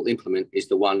election and will implement is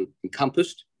the one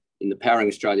encompassed in the Powering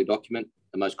Australia document,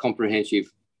 the most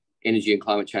comprehensive energy and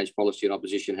climate change policy in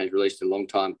opposition has released in a long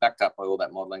time, backed up by all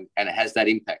that modelling, and it has that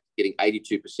impact, getting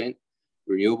 82%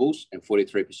 renewables and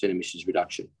 43% emissions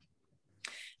reduction.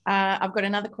 I've got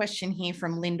another question here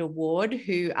from Linda Ward,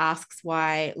 who asks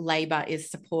why Labor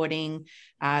is supporting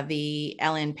the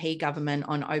LNP government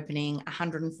on opening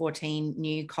 114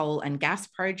 new coal and gas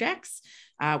projects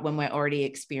when we're already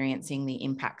experiencing the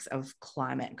impacts of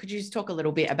climate. Could you just talk a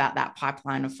little bit about that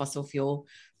pipeline of fossil fuel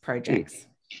projects?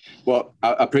 Well,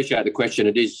 I appreciate the question.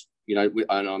 It is, and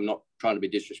I'm not trying to be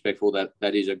disrespectful,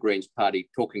 that is a Greens Party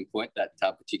talking point, that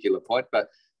particular point, but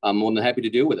I'm more than happy to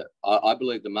deal with it. I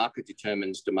believe the market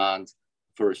determines demand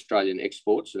for Australian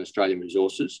exports and Australian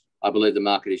resources. I believe the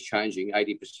market is changing.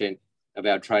 80% of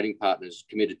our trading partners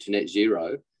committed to net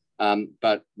zero.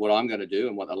 But what I'm going to do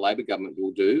and what the Labor government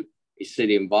will do is see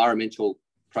the environmental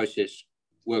process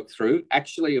work through.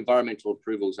 Actually, environmental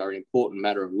approvals are an important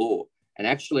matter of law. And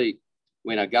actually,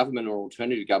 when a government or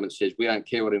alternative government says we don't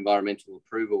care what environmental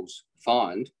approvals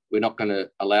find, we're not going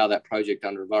to allow that project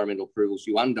under environmental approvals,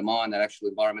 you undermine that actual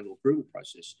environmental approval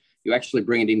process. You actually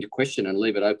bring it into question and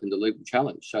leave it open to legal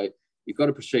challenge. So you've got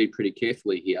to proceed pretty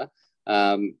carefully here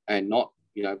and not,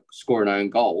 score an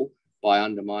own goal by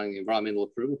undermining the environmental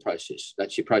approval process.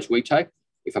 That's the approach we take.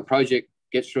 If a project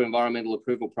gets through environmental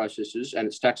approval processes and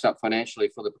it stacks up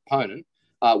financially for the proponent,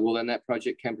 well, then that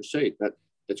project can proceed. But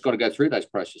it's got to go through those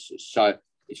processes. So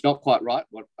it's not quite right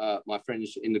what my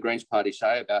friends in the Greens Party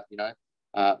say about,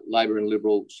 Labor and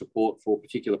Liberal support for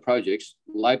particular projects.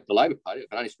 The Labor Party, I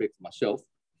can only speak for myself,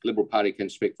 the Liberal Party can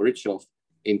speak for itself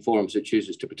in forums it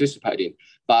chooses to participate in.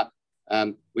 But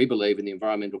we believe in the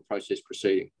environmental process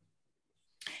proceeding.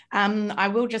 I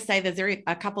will just say there's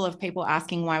a couple of people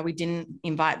asking why we didn't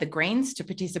invite the Greens to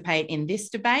participate in this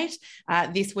debate.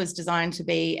 This was designed to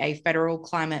be a federal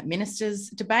climate ministers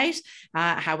debate.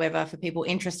 However, for people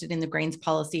interested in the Greens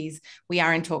policies, we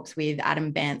are in talks with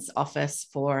Adam Bant's office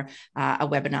for a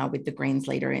webinar with the Greens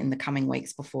leader in the coming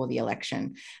weeks before the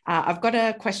election. I've got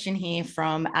a question here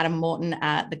from Adam Morton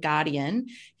at The Guardian.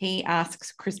 He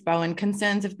asks Chris Bowen,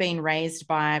 concerns have been raised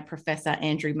by Professor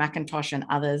Andrew McIntosh and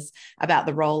others about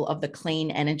the role of the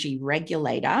Clean Energy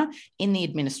Regulator in the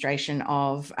administration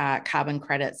of carbon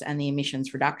credits and the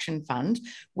Emissions Reduction Fund.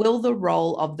 Will the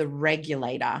role of the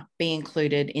regulator be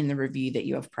included in the review that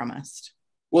you have promised?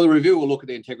 Well, the review will look at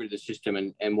the integrity of the system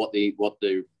and what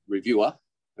the reviewer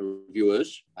and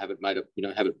reviewers haven't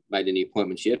made any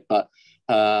appointments yet, but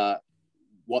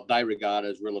what they regard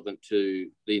as relevant to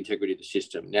the integrity of the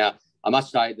system. Now, I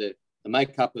must say that the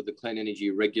makeup of the Clean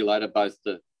Energy Regulator, there's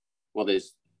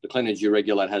the Clean Energy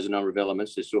Regulator has a number of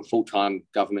elements. There's sort of full-time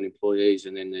government employees,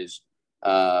 and then there's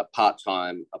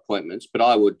part-time appointments. But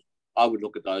I would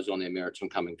look at those on their merits on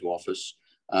coming to office.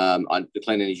 The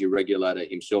Clean Energy Regulator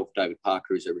himself, David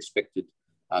Parker, is a respected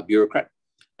bureaucrat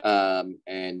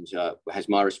and has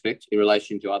my respect. In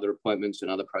relation to other appointments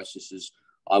and other processes,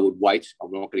 I would wait.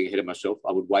 I'm not getting ahead of myself.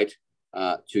 I would wait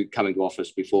to coming to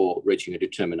office before reaching a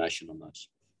determination on those.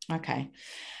 Okay.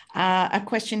 A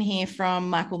question here from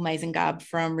Michael Mazengard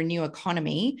from Renew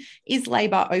Economy. Is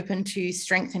Labor open to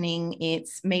strengthening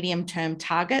its medium-term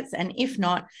targets? And if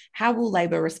not, how will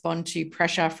Labor respond to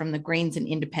pressure from the Greens and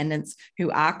Independents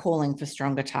who are calling for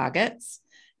stronger targets?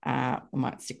 We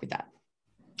might stick with that.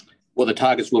 Well, the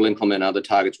targets will implement other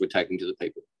targets we're taking to the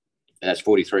people. And that's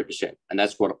 43%. And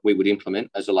that's what we would implement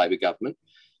as a Labor government.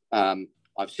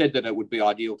 I've said that it would be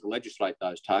ideal to legislate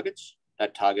those targets,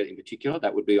 that target in particular,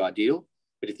 that would be ideal.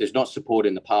 But if there's not support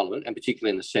in the Parliament, and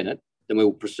particularly in the Senate, then we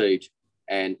will proceed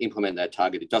and implement that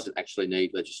target. It doesn't actually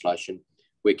need legislation.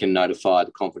 We can notify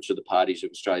the Conference of the Parties of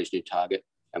Australia's new target,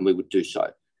 and we would do so.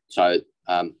 So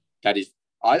that is,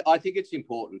 I think it's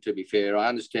important, to be fair. I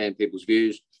understand people's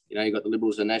views. You know, you've got the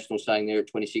Liberals and Nationals saying they're at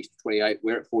 26 to 28,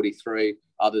 we're at 43,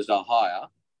 others are higher.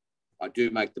 I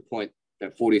do make the point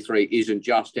that 43 isn't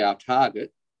just our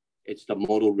target, it's the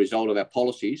model result of our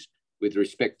policies. With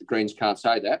respect, the Greens can't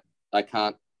say that. They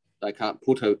can't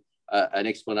put an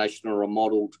explanation or a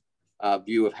modelled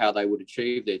view of how they would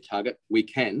achieve their target. We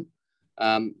can,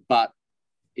 but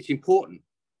it's important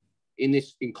in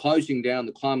closing down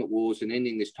the climate wars and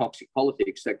ending this toxic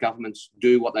politics that governments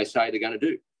do what they say they're going to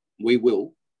do. We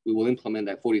will implement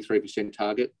that 43%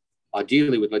 target,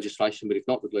 ideally with legislation, but if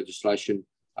not with legislation,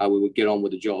 we would get on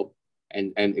with the job.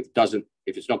 And if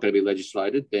it's not going to be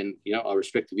legislated, then I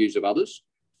respect the views of others,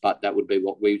 but that would be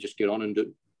what we just get on and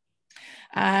do.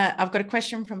 I've got a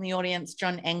question from the audience.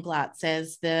 John Englert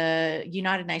says the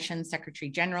United Nations Secretary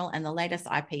General and the latest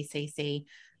IPCC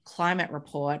climate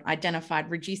report identified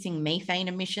reducing methane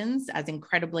emissions as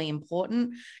incredibly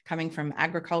important, coming from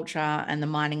agriculture and the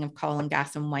mining of coal and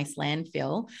gas and waste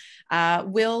landfill. What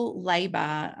will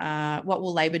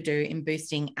Labor do in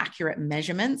boosting accurate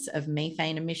measurements of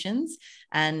methane emissions?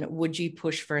 And would you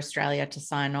push for Australia to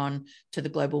sign on to the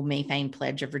global methane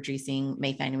pledge of reducing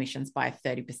methane emissions by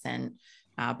 30%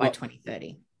 by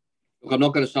 2030? Look, I'm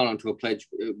not going to sign on to a pledge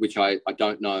which I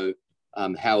don't know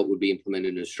how it would be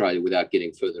implemented in Australia without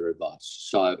getting further advice.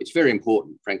 So it's very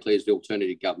important, frankly, as the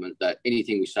alternative government, that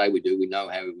anything we say we do, we know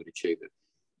how we would achieve it.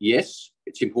 Yes,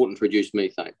 it's important to reduce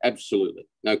methane, absolutely,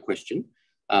 no question,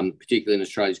 particularly in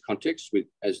Australia's context, with,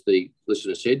 as the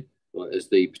listener said, or as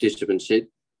the participant said,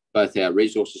 both our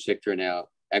resources sector and our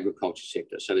agriculture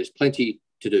sector. So there's plenty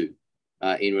to do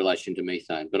in relation to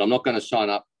methane, but I'm not going to sign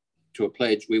up to a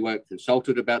pledge. We weren't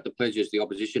consulted about the pledge as the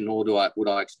opposition, nor would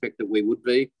I expect that we would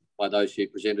be by those who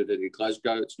presented it in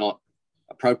Glasgow. It's not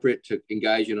appropriate to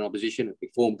engage in an opposition. If we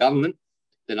form government,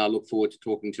 then I look forward to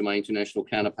talking to my international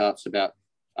counterparts about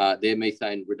their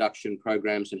methane reduction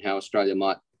programs and how Australia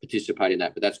might participate in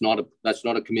that. But that's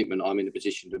not a commitment I'm in a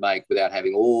position to make without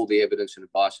having all the evidence and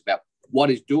advice about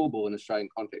what is doable in Australian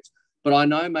context. But I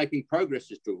know making progress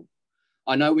is doable.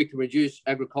 I know we can reduce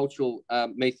agricultural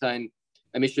methane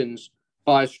emissions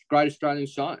by great Australian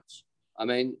science. I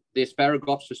mean, the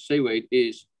Asparagopsis seaweed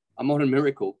is a modern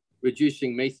miracle,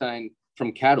 reducing methane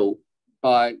from cattle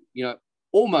by,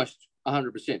 almost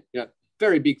 100%,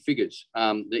 very big figures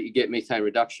that you get methane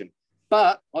reduction.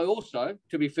 But I also,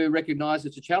 to be fair, recognise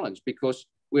it's a challenge because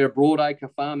we're a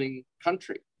broadacre farming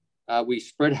country. We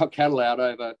spread our cattle out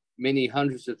over many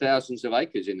hundreds of thousands of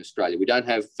acres in Australia. We don't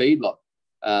have feedlot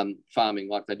farming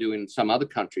like they do in some other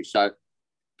countries. So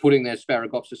putting their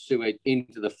Asparagopsis suet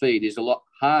into the feed is a lot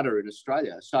harder in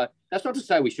Australia. So that's not to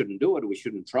say we shouldn't do it or we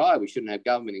shouldn't try, we shouldn't have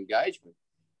government engagement.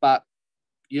 But,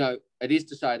 it is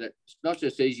to say that it's not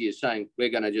just easy as saying we're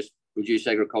going to just reduce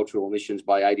agricultural emissions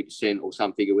by 80% or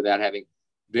some figure without having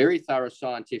very thorough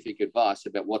scientific advice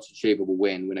about what's achievable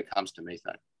when it comes to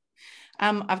methane.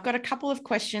 I've got a couple of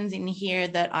questions in here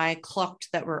that I clocked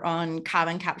that were on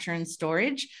carbon capture and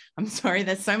storage. I'm sorry,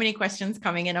 there's so many questions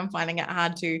coming in. I'm finding it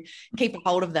hard to keep a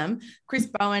hold of them. Chris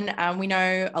Bowen, we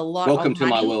know a lot Welcome of to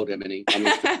my world, Ebony.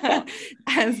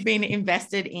 has been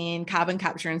invested in carbon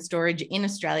capture and storage in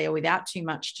Australia without too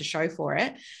much to show for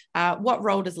it. What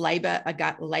role does Labor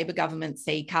government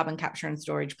see carbon capture and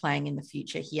storage playing in the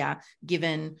future here,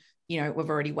 given, we've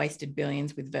already wasted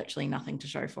billions with virtually nothing to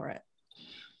show for it?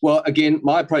 Well, again,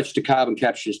 my approach to carbon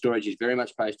capture and storage is very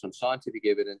much based on scientific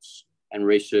evidence and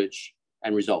research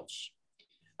and results.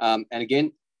 And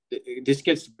again, this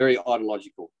gets very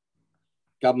ideological.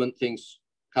 Government thinks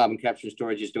carbon capture and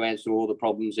storage is to answer all the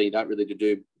problems that you don't really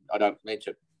do. I don't mean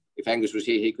to, if Angus was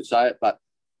here, he could say it, but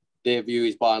their view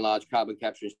is by and large, carbon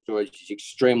capture and storage is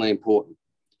extremely important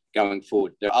going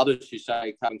forward. There are others who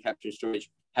say carbon capture and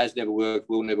storage has never worked,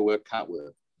 will never work, can't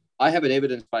work. I have an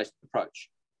evidence-based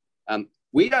approach.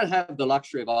 We don't have the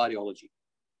luxury of ideology.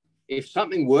 If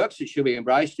something works, it should be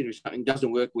embraced. And if something doesn't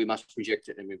work, we must reject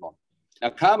it and move on.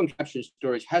 Now, carbon capture and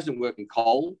storage hasn't worked in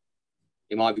coal.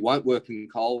 In my view, won't work in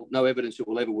coal. No evidence it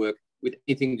will ever work with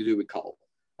anything to do with coal.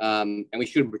 And we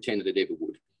shouldn't pretend that it ever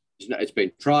would. It's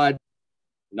been tried.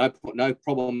 No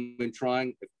problem in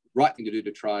trying. The right thing to do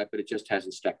to try it, but it just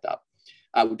hasn't stacked up.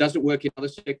 Does it work in other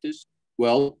sectors?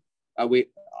 Well,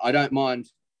 I don't mind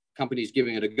companies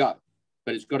giving it a go,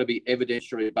 but it's got to be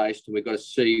evidentiary based, and we've got to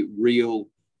see real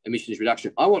emissions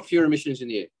reduction. I want fewer emissions in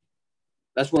the air.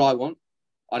 That's what I want.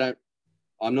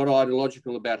 I'm not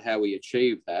ideological about how we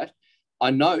achieve that.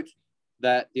 I note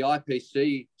that the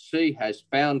IPCC has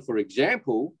found, for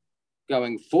example,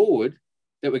 going forward,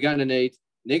 that we're going to need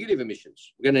negative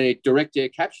emissions. We're going to need direct air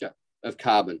capture of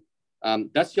carbon.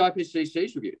 That's the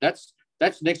IPCC's review. That's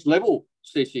next level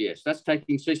CCS. That's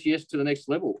taking CCS to the next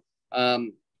level.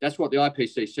 That's what the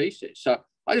IPCC says. So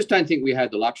I just don't think we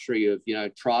have the luxury of,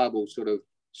 tribal sort of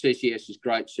CCS is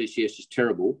great, CCS is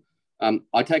terrible.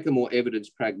 I take a more evidence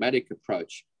pragmatic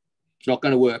approach. It's not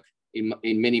going to work in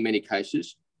many, many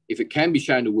cases. If it can be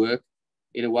shown to work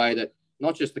in a way that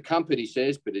not just the company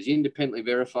says, but is independently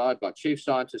verified by chief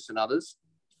scientists and others,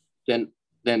 then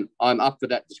I'm up for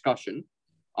that discussion.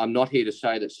 I'm not here to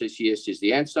say that CCS is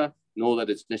the answer, nor that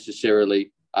it's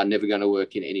necessarily never going to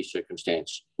work in any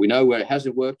circumstance. We know where it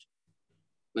hasn't worked.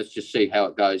 Let's just see how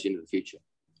it goes into the future.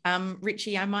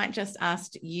 Richie, I might just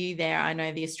ask you there. I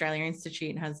know the Australia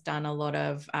Institute has done a lot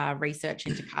of research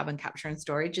into carbon capture and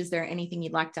storage. Is there anything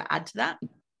you'd like to add to that?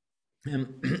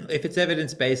 If it's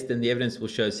evidence-based, then the evidence will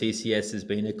show CCS has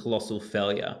been a colossal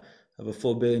failure. Over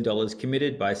 $4 billion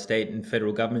committed by state and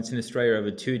federal governments in Australia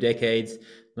over 2 decades,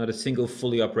 not a single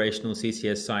fully operational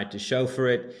CCS site to show for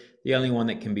it. The only one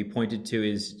that can be pointed to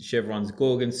is Chevron's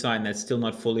Gorgon site, and that's still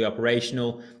not fully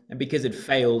operational. And because it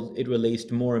failed, it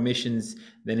released more emissions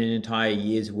than an entire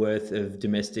year's worth of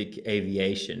domestic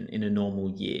aviation in a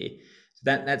normal year. So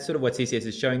that's sort of what CCS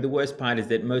is showing. The worst part is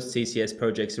that most CCS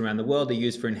projects around the world are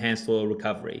used for enhanced oil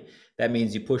recovery. That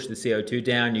means you push the CO2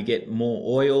 down, you get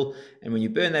more oil, and when you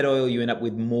burn that oil, you end up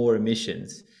with more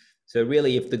emissions. So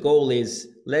really, if the goal is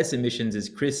less emissions, as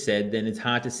Chris said, then it's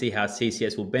hard to see how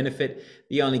CCS will benefit.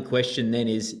 The only question then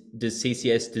is, does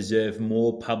CCS deserve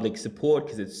more public support?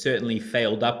 Because it's certainly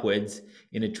failed upwards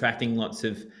in attracting lots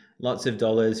of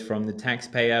dollars from the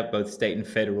taxpayer, both state and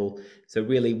federal. So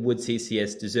really, would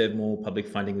CCS deserve more public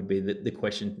funding would be the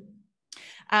question.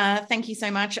 Thank you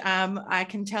so much. I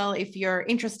can tell if you're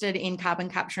interested in carbon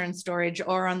capture and storage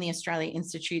or on the Australia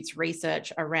Institute's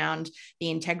research around the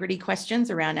integrity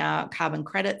questions around our carbon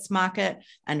credits market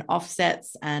and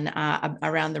offsets and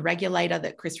around the regulator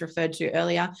that Chris referred to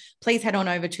earlier, please head on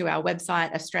over to our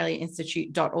website,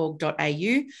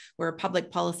 australiainstitute.org.au. We're a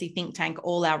public policy think tank.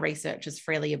 All our research is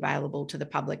freely available to the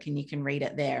public and you can read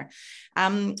it there.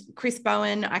 Chris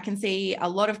Bowen, I can see a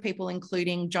lot of people,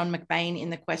 including John McBain, in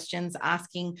the questions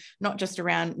asking not just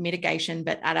around mitigation,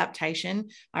 but adaptation.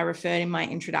 I referred in my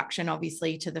introduction,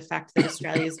 obviously, to the fact that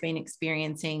Australia has been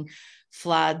experiencing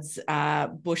floods,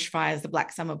 bushfires, the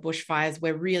Black Summer bushfires.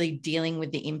 We're really dealing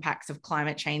with the impacts of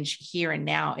climate change here and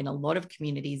now in a lot of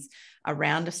communities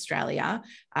around Australia.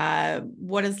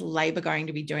 What is Labor going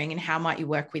to be doing, and how might you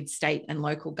work with state and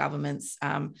local governments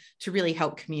to really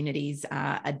help communities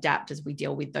adapt as we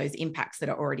deal with those impacts that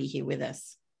are already here with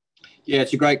us? Yeah,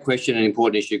 it's a great question and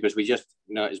important issue because we just,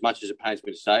 as much as it pains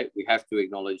me to say, we have to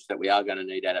acknowledge that we are going to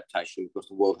need adaptation because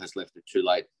the world has left it too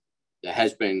late. There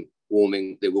has been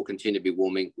warming. There will continue to be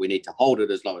warming. We need to hold it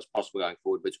as low as possible going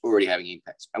forward, but it's already having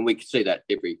impacts. And we can see that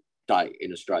every day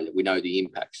in Australia. We know the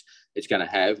impacts it's going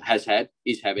to have, has had,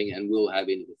 is having, and will have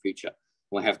into the future.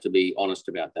 We'll have to be honest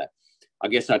about that. I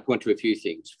guess I'd point to a few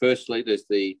things. Firstly, there's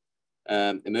the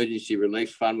emergency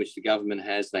relief fund, which the government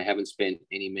has. They haven't spent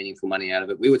any meaningful money out of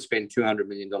it. We would spend $200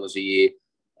 million a year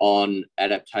on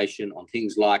adaptation, on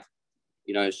things like,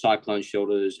 cyclone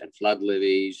shelters and flood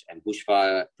levees and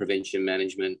bushfire prevention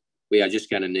management. We are just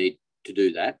going to need to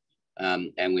do that.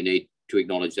 And we need to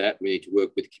acknowledge that. We need to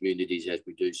work with communities as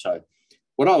we do so.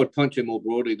 What I would point to more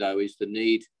broadly, though, is the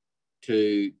need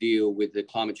to deal with the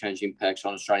climate change impacts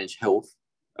on Australians' health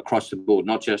across the board,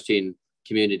 not just in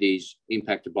communities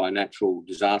impacted by natural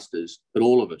disasters, but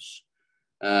all of us.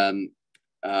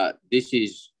 This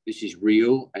is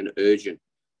real and urgent.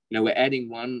 We're adding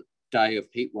one day of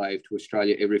heat wave to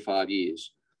Australia every 5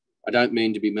 years. I don't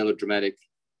mean to be melodramatic,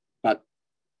 but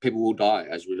people will die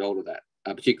as a result of that,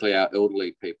 particularly our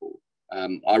elderly people.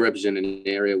 I represent an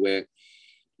area where,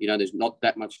 there's not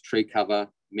that much tree cover.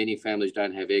 Many families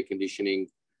don't have air conditioning.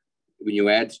 When you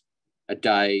add a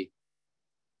day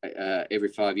every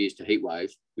 5 years to heat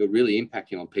waves, you're really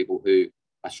impacting on people who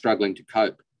are struggling to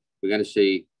cope. We're going to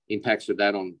see impacts of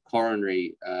that on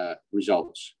coronary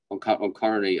results, on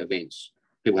coronary events,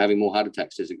 people having more heart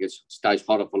attacks as it stays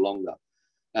hotter for longer.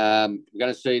 We're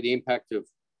going to see the impact of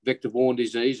vector-borne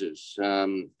diseases,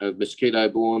 of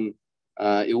mosquito-borne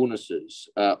illnesses,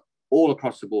 all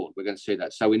across the board. We're going to see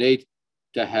that. So we need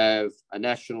to have a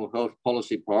national health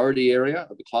policy priority area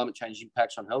of the climate change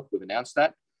impacts on health. We've announced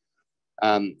that.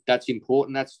 That's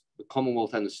important. That's the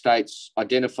Commonwealth and the states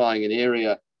identifying an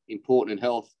area important in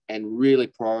health and really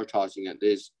prioritising it.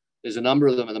 There's a number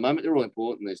of them at the moment. They're all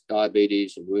important. There's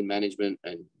diabetes and wound management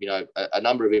and, a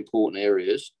number of important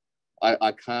areas.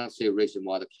 I can't see a reason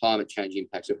why the climate change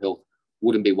impacts of health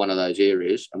wouldn't be one of those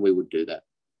areas, and we would do that.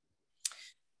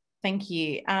 Thank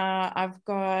you. I've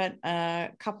got a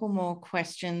couple more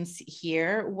questions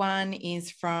here. One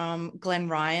is from Glenn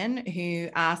Ryan, who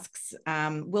asks,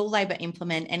 will Labor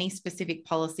implement any specific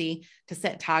policy to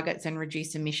set targets and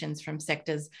reduce emissions from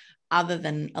sectors other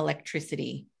than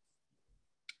electricity?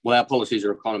 Well, our policies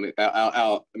are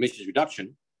our emissions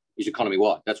reduction is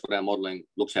economy-wide. That's what our modelling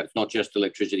looks at. It's not just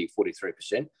electricity,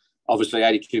 43%. Obviously,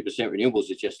 82%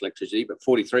 renewables is just electricity, but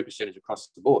 43% is across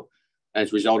the board. And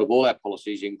as a result of all our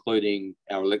policies, including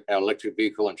our electric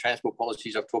vehicle and transport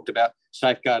policies I've talked about,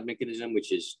 safeguard mechanism,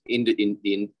 which is in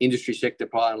the industry sector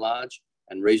by and large,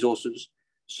 and resources.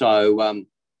 So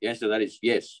the answer to that is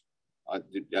yes.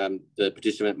 The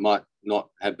participant might not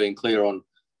have been clear on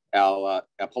our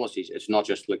policies. It's not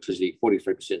just electricity,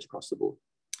 43% across the board.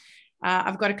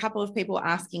 I've got a couple of people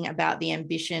asking about the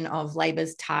ambition of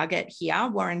Labor's target here.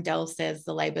 Warren Dell says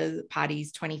the Labor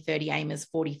Party's 2030 aim is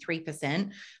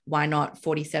 43%. Why not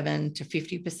 47 to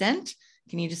 50%?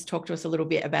 Can you just talk to us a little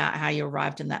bit about how you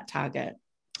arrived in that target?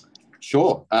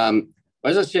 Sure.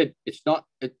 As I said, it's not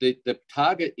the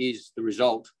target is the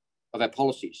result of our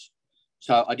policies.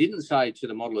 So I didn't say to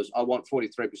the modelers, I want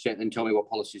 43% and tell me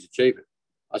what policies achieve it.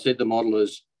 I said to the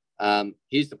modelers,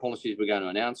 here's the policies we're going to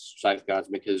announce, safeguards,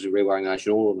 mechanisms, rewiring the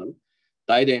nation, all of them.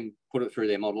 They then put it through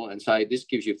their model and say, this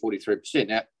gives you 43%.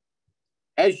 Now,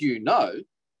 as you know,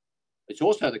 it's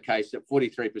also the case that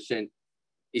 43%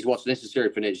 is what's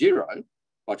necessary for net zero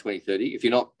by 2030. If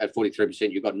you're not at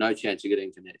 43%, you've got no chance of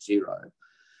getting to net zero.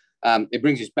 It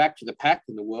brings us back to the pact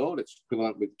in the world. It's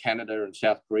equivalent with Canada and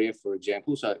South Korea, for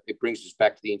example. So it brings us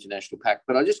back to the international pact.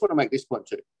 But I just want to make this point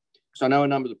too. So I know a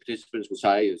number of the participants will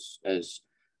say, as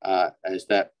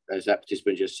that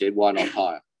participant just said, why not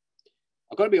higher?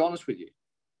 I've got to be honest with you.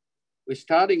 We're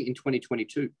starting in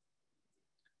 2022.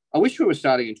 I wish we were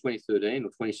starting in 2013 or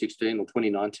 2016 or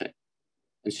 2019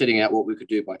 and setting out what we could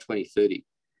do by 2030.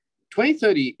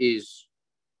 2030 is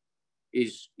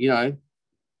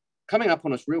coming up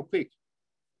on us real quick.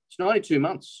 It's 92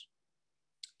 months.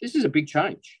 This is a big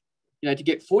change. To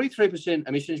get 43%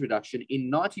 emissions reduction in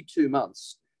 92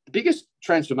 months, the biggest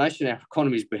transformation our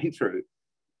economy's been through,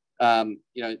 our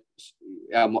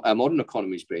modern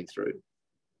economy's been through,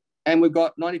 and we've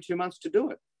got 92 months to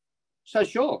do it. So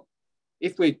sure,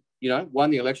 if we, won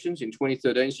the elections in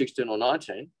 2013, 16 or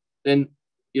 19, then,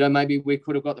 maybe we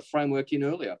could have got the framework in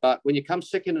earlier. But when you come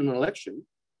second in an election,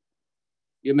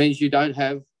 it means you don't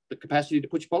have the capacity to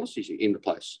put your policies into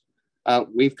place.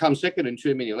 We've come second in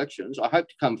too many elections. I hope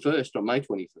to come first on May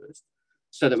 21st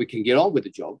so that we can get on with the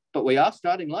job. But we are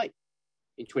starting late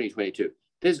in 2022.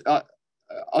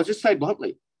 I'll just say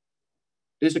bluntly,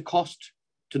 there's a cost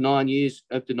to 9 years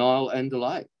of denial and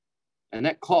delay. And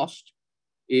that cost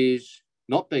is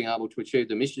not being able to achieve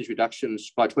the emissions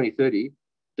reductions by 2030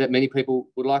 that many people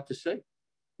would like to see.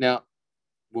 Now,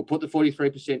 we'll put the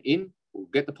 43% in, we'll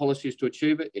get the policies to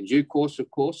achieve it in due course, of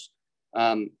course.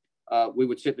 We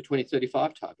would set the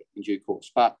 2035 target in due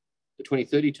course, but the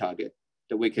 2030 target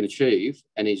that we can achieve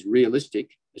and is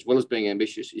realistic, as well as being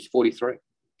ambitious, is 43.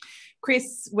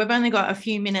 Chris, we've only got a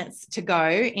few minutes to go.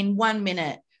 In 1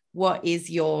 minute, what is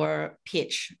your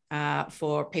pitch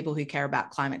for people who care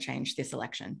about climate change this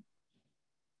election?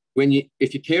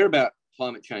 If you care about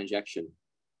climate change action,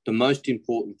 the most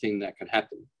important thing that can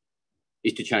happen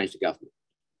is to change the government.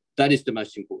 That is the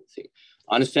most important thing.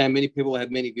 I understand many people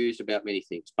have many views about many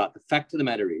things, but the fact of the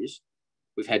matter is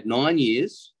we've had 9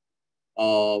 years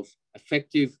of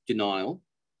effective denial.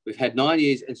 We've had 9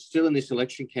 years, and still in this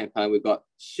election campaign, we've got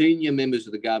senior members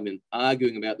of the government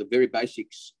arguing about the very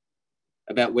basics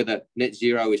about whether net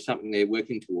zero is something they're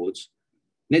working towards.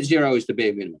 Net zero is the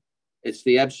bare minimum. It's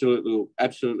the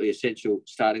absolutely essential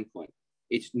starting point.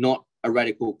 It's not a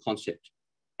radical concept.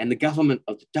 And the government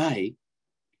of the day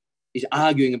is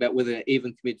arguing about whether they're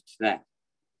even committed to that.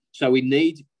 So we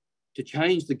need to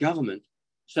change the government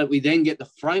so that we then get the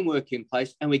framework in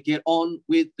place and we get on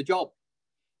with the job.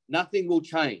 Nothing will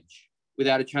change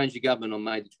without a change of government on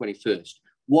May the 21st.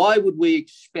 Why would we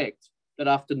expect that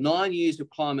after 9 years of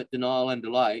climate denial and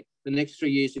delay, the next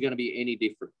 3 years are going to be any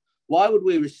different? Why would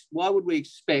we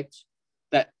expect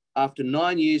that after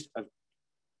 9 years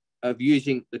of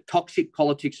using the toxic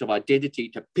politics of identity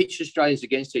to pitch Australians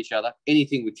against each other,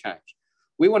 anything would change?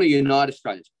 We want to unite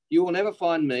Australians. You will never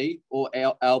find me or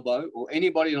Albo or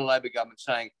anybody in a Labor government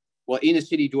saying, well, inner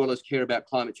city dwellers care about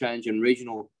climate change and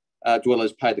regional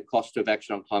dwellers pay the cost of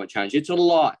action on climate change. It's a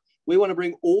lie. We want to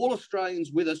bring all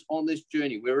Australians with us on this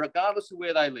journey, regardless of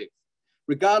where they live,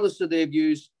 regardless of their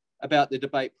views about the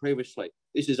debate previously.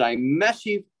 This is a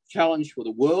massive challenge for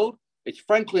the world. It's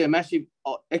frankly a massive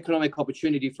economic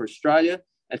opportunity for Australia.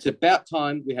 It's about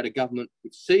time we had a government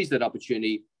which seized that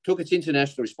opportunity, took its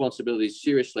international responsibilities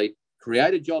seriously,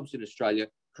 created jobs in Australia,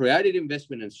 created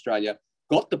investment in Australia,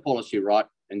 got the policy right,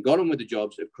 and got on with the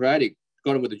job of creating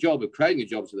the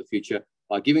jobs of the future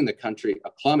by giving the country a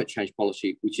climate change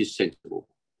policy which is sensible.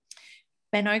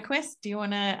 Ben Oquest, do you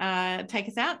want to take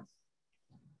us out?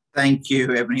 Thank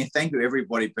you, Ebony. Thank you,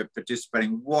 everybody, for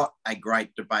participating. What a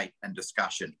great debate and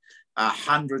discussion.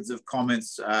 Hundreds of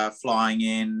comments flying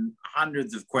in,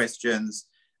 hundreds of questions,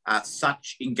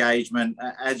 such engagement.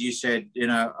 As you said,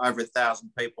 over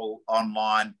 1,000 people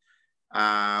online.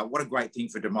 What a great thing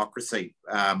for democracy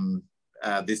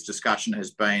this discussion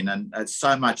has been, and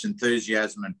so much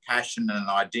enthusiasm and passion and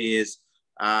ideas.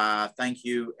 Thank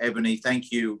you, Ebony.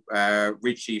 Thank you,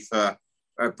 Richie, for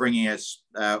bringing us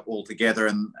all together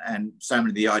and so many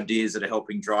of the ideas that are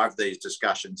helping drive these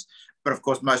discussions. But of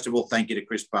course, most of all, thank you to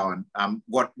Chris Bowen.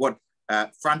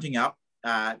 Fronting up,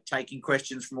 taking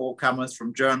questions from all comers,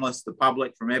 from journalists, the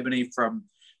public, from Ebony, from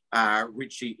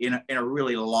Richie, in a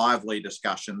really lively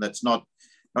discussion that's not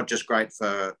just great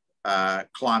for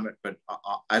climate, but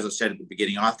as I said at the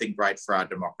beginning, I think great for our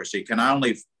democracy. Can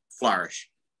only flourish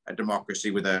a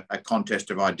democracy with a contest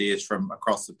of ideas from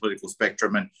across the political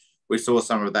spectrum, and we saw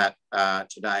some of that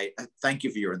today. Thank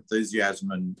you for your enthusiasm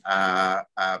and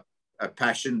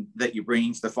passion that you're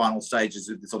bringing to the final stages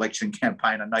of this election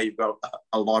campaign. I know you've got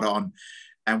a lot on,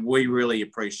 and we really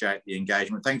appreciate the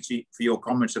engagement. Thanks for your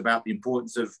comments about the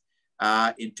importance of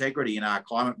integrity in our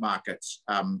climate markets,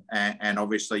 and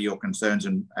obviously your concerns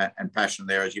and passion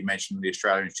there. As you mentioned, the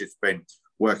Australian Institute's been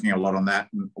working a lot on that,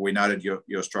 and we noted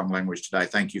your strong language today.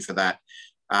 Thank you for that.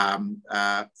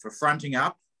 For fronting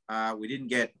up, we didn't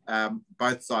get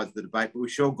both sides of the debate, but we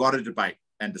sure got a debate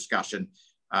and discussion.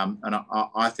 And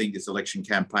I think this election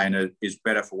campaign is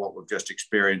better for what we've just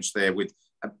experienced there, with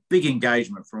a big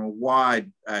engagement from a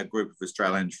wide group of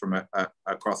Australians from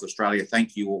across Australia.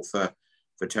 Thank you all for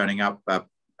turning up,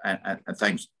 and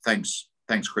thanks,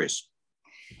 Chris.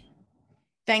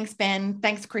 Thanks, Ben.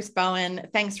 Thanks, Chris Bowen.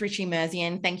 Thanks, Richie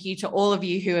Merzian. Thank you to all of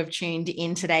you who have tuned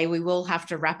in today. We will have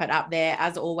to wrap it up there.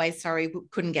 As always, sorry, we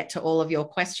couldn't get to all of your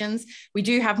questions. We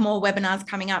do have more webinars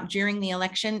coming up during the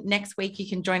election. Next week, you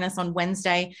can join us on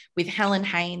Wednesday with Helen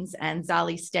Haynes and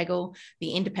Zali Stegel,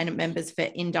 the independent members for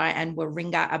Indi and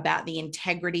Warringah, about the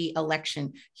integrity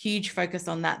election. Huge focus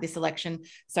on that this election.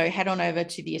 So head on over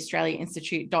to the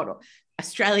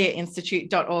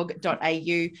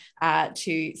australiainstitute.org.au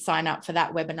to sign up for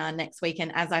that webinar next week.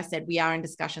 And as I said, we are in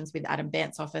discussions with Adam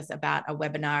Bant's office about a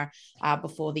webinar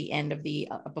before the end of the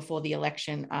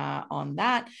election on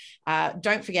that.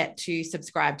 Don't forget to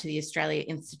subscribe to the Australia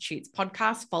Institute's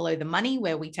podcast, Follow the Money,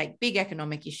 where we take big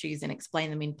economic issues and explain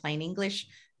them in plain English.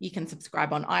 You can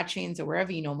subscribe on iTunes or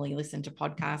wherever you normally listen to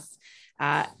podcasts.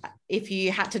 If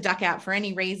you had to duck out for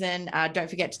any reason, don't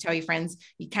forget to tell your friends.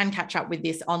 You can catch up with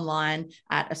this online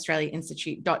at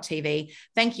australiainstitute.tv.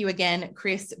 Thank you again,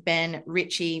 Chris, Ben,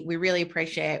 Richie. We really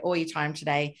appreciate all your time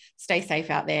today. Stay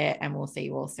safe out there, and we'll see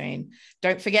you all soon.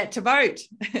 Don't forget to vote.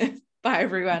 Bye,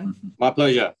 everyone. My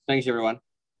pleasure. Thanks, everyone.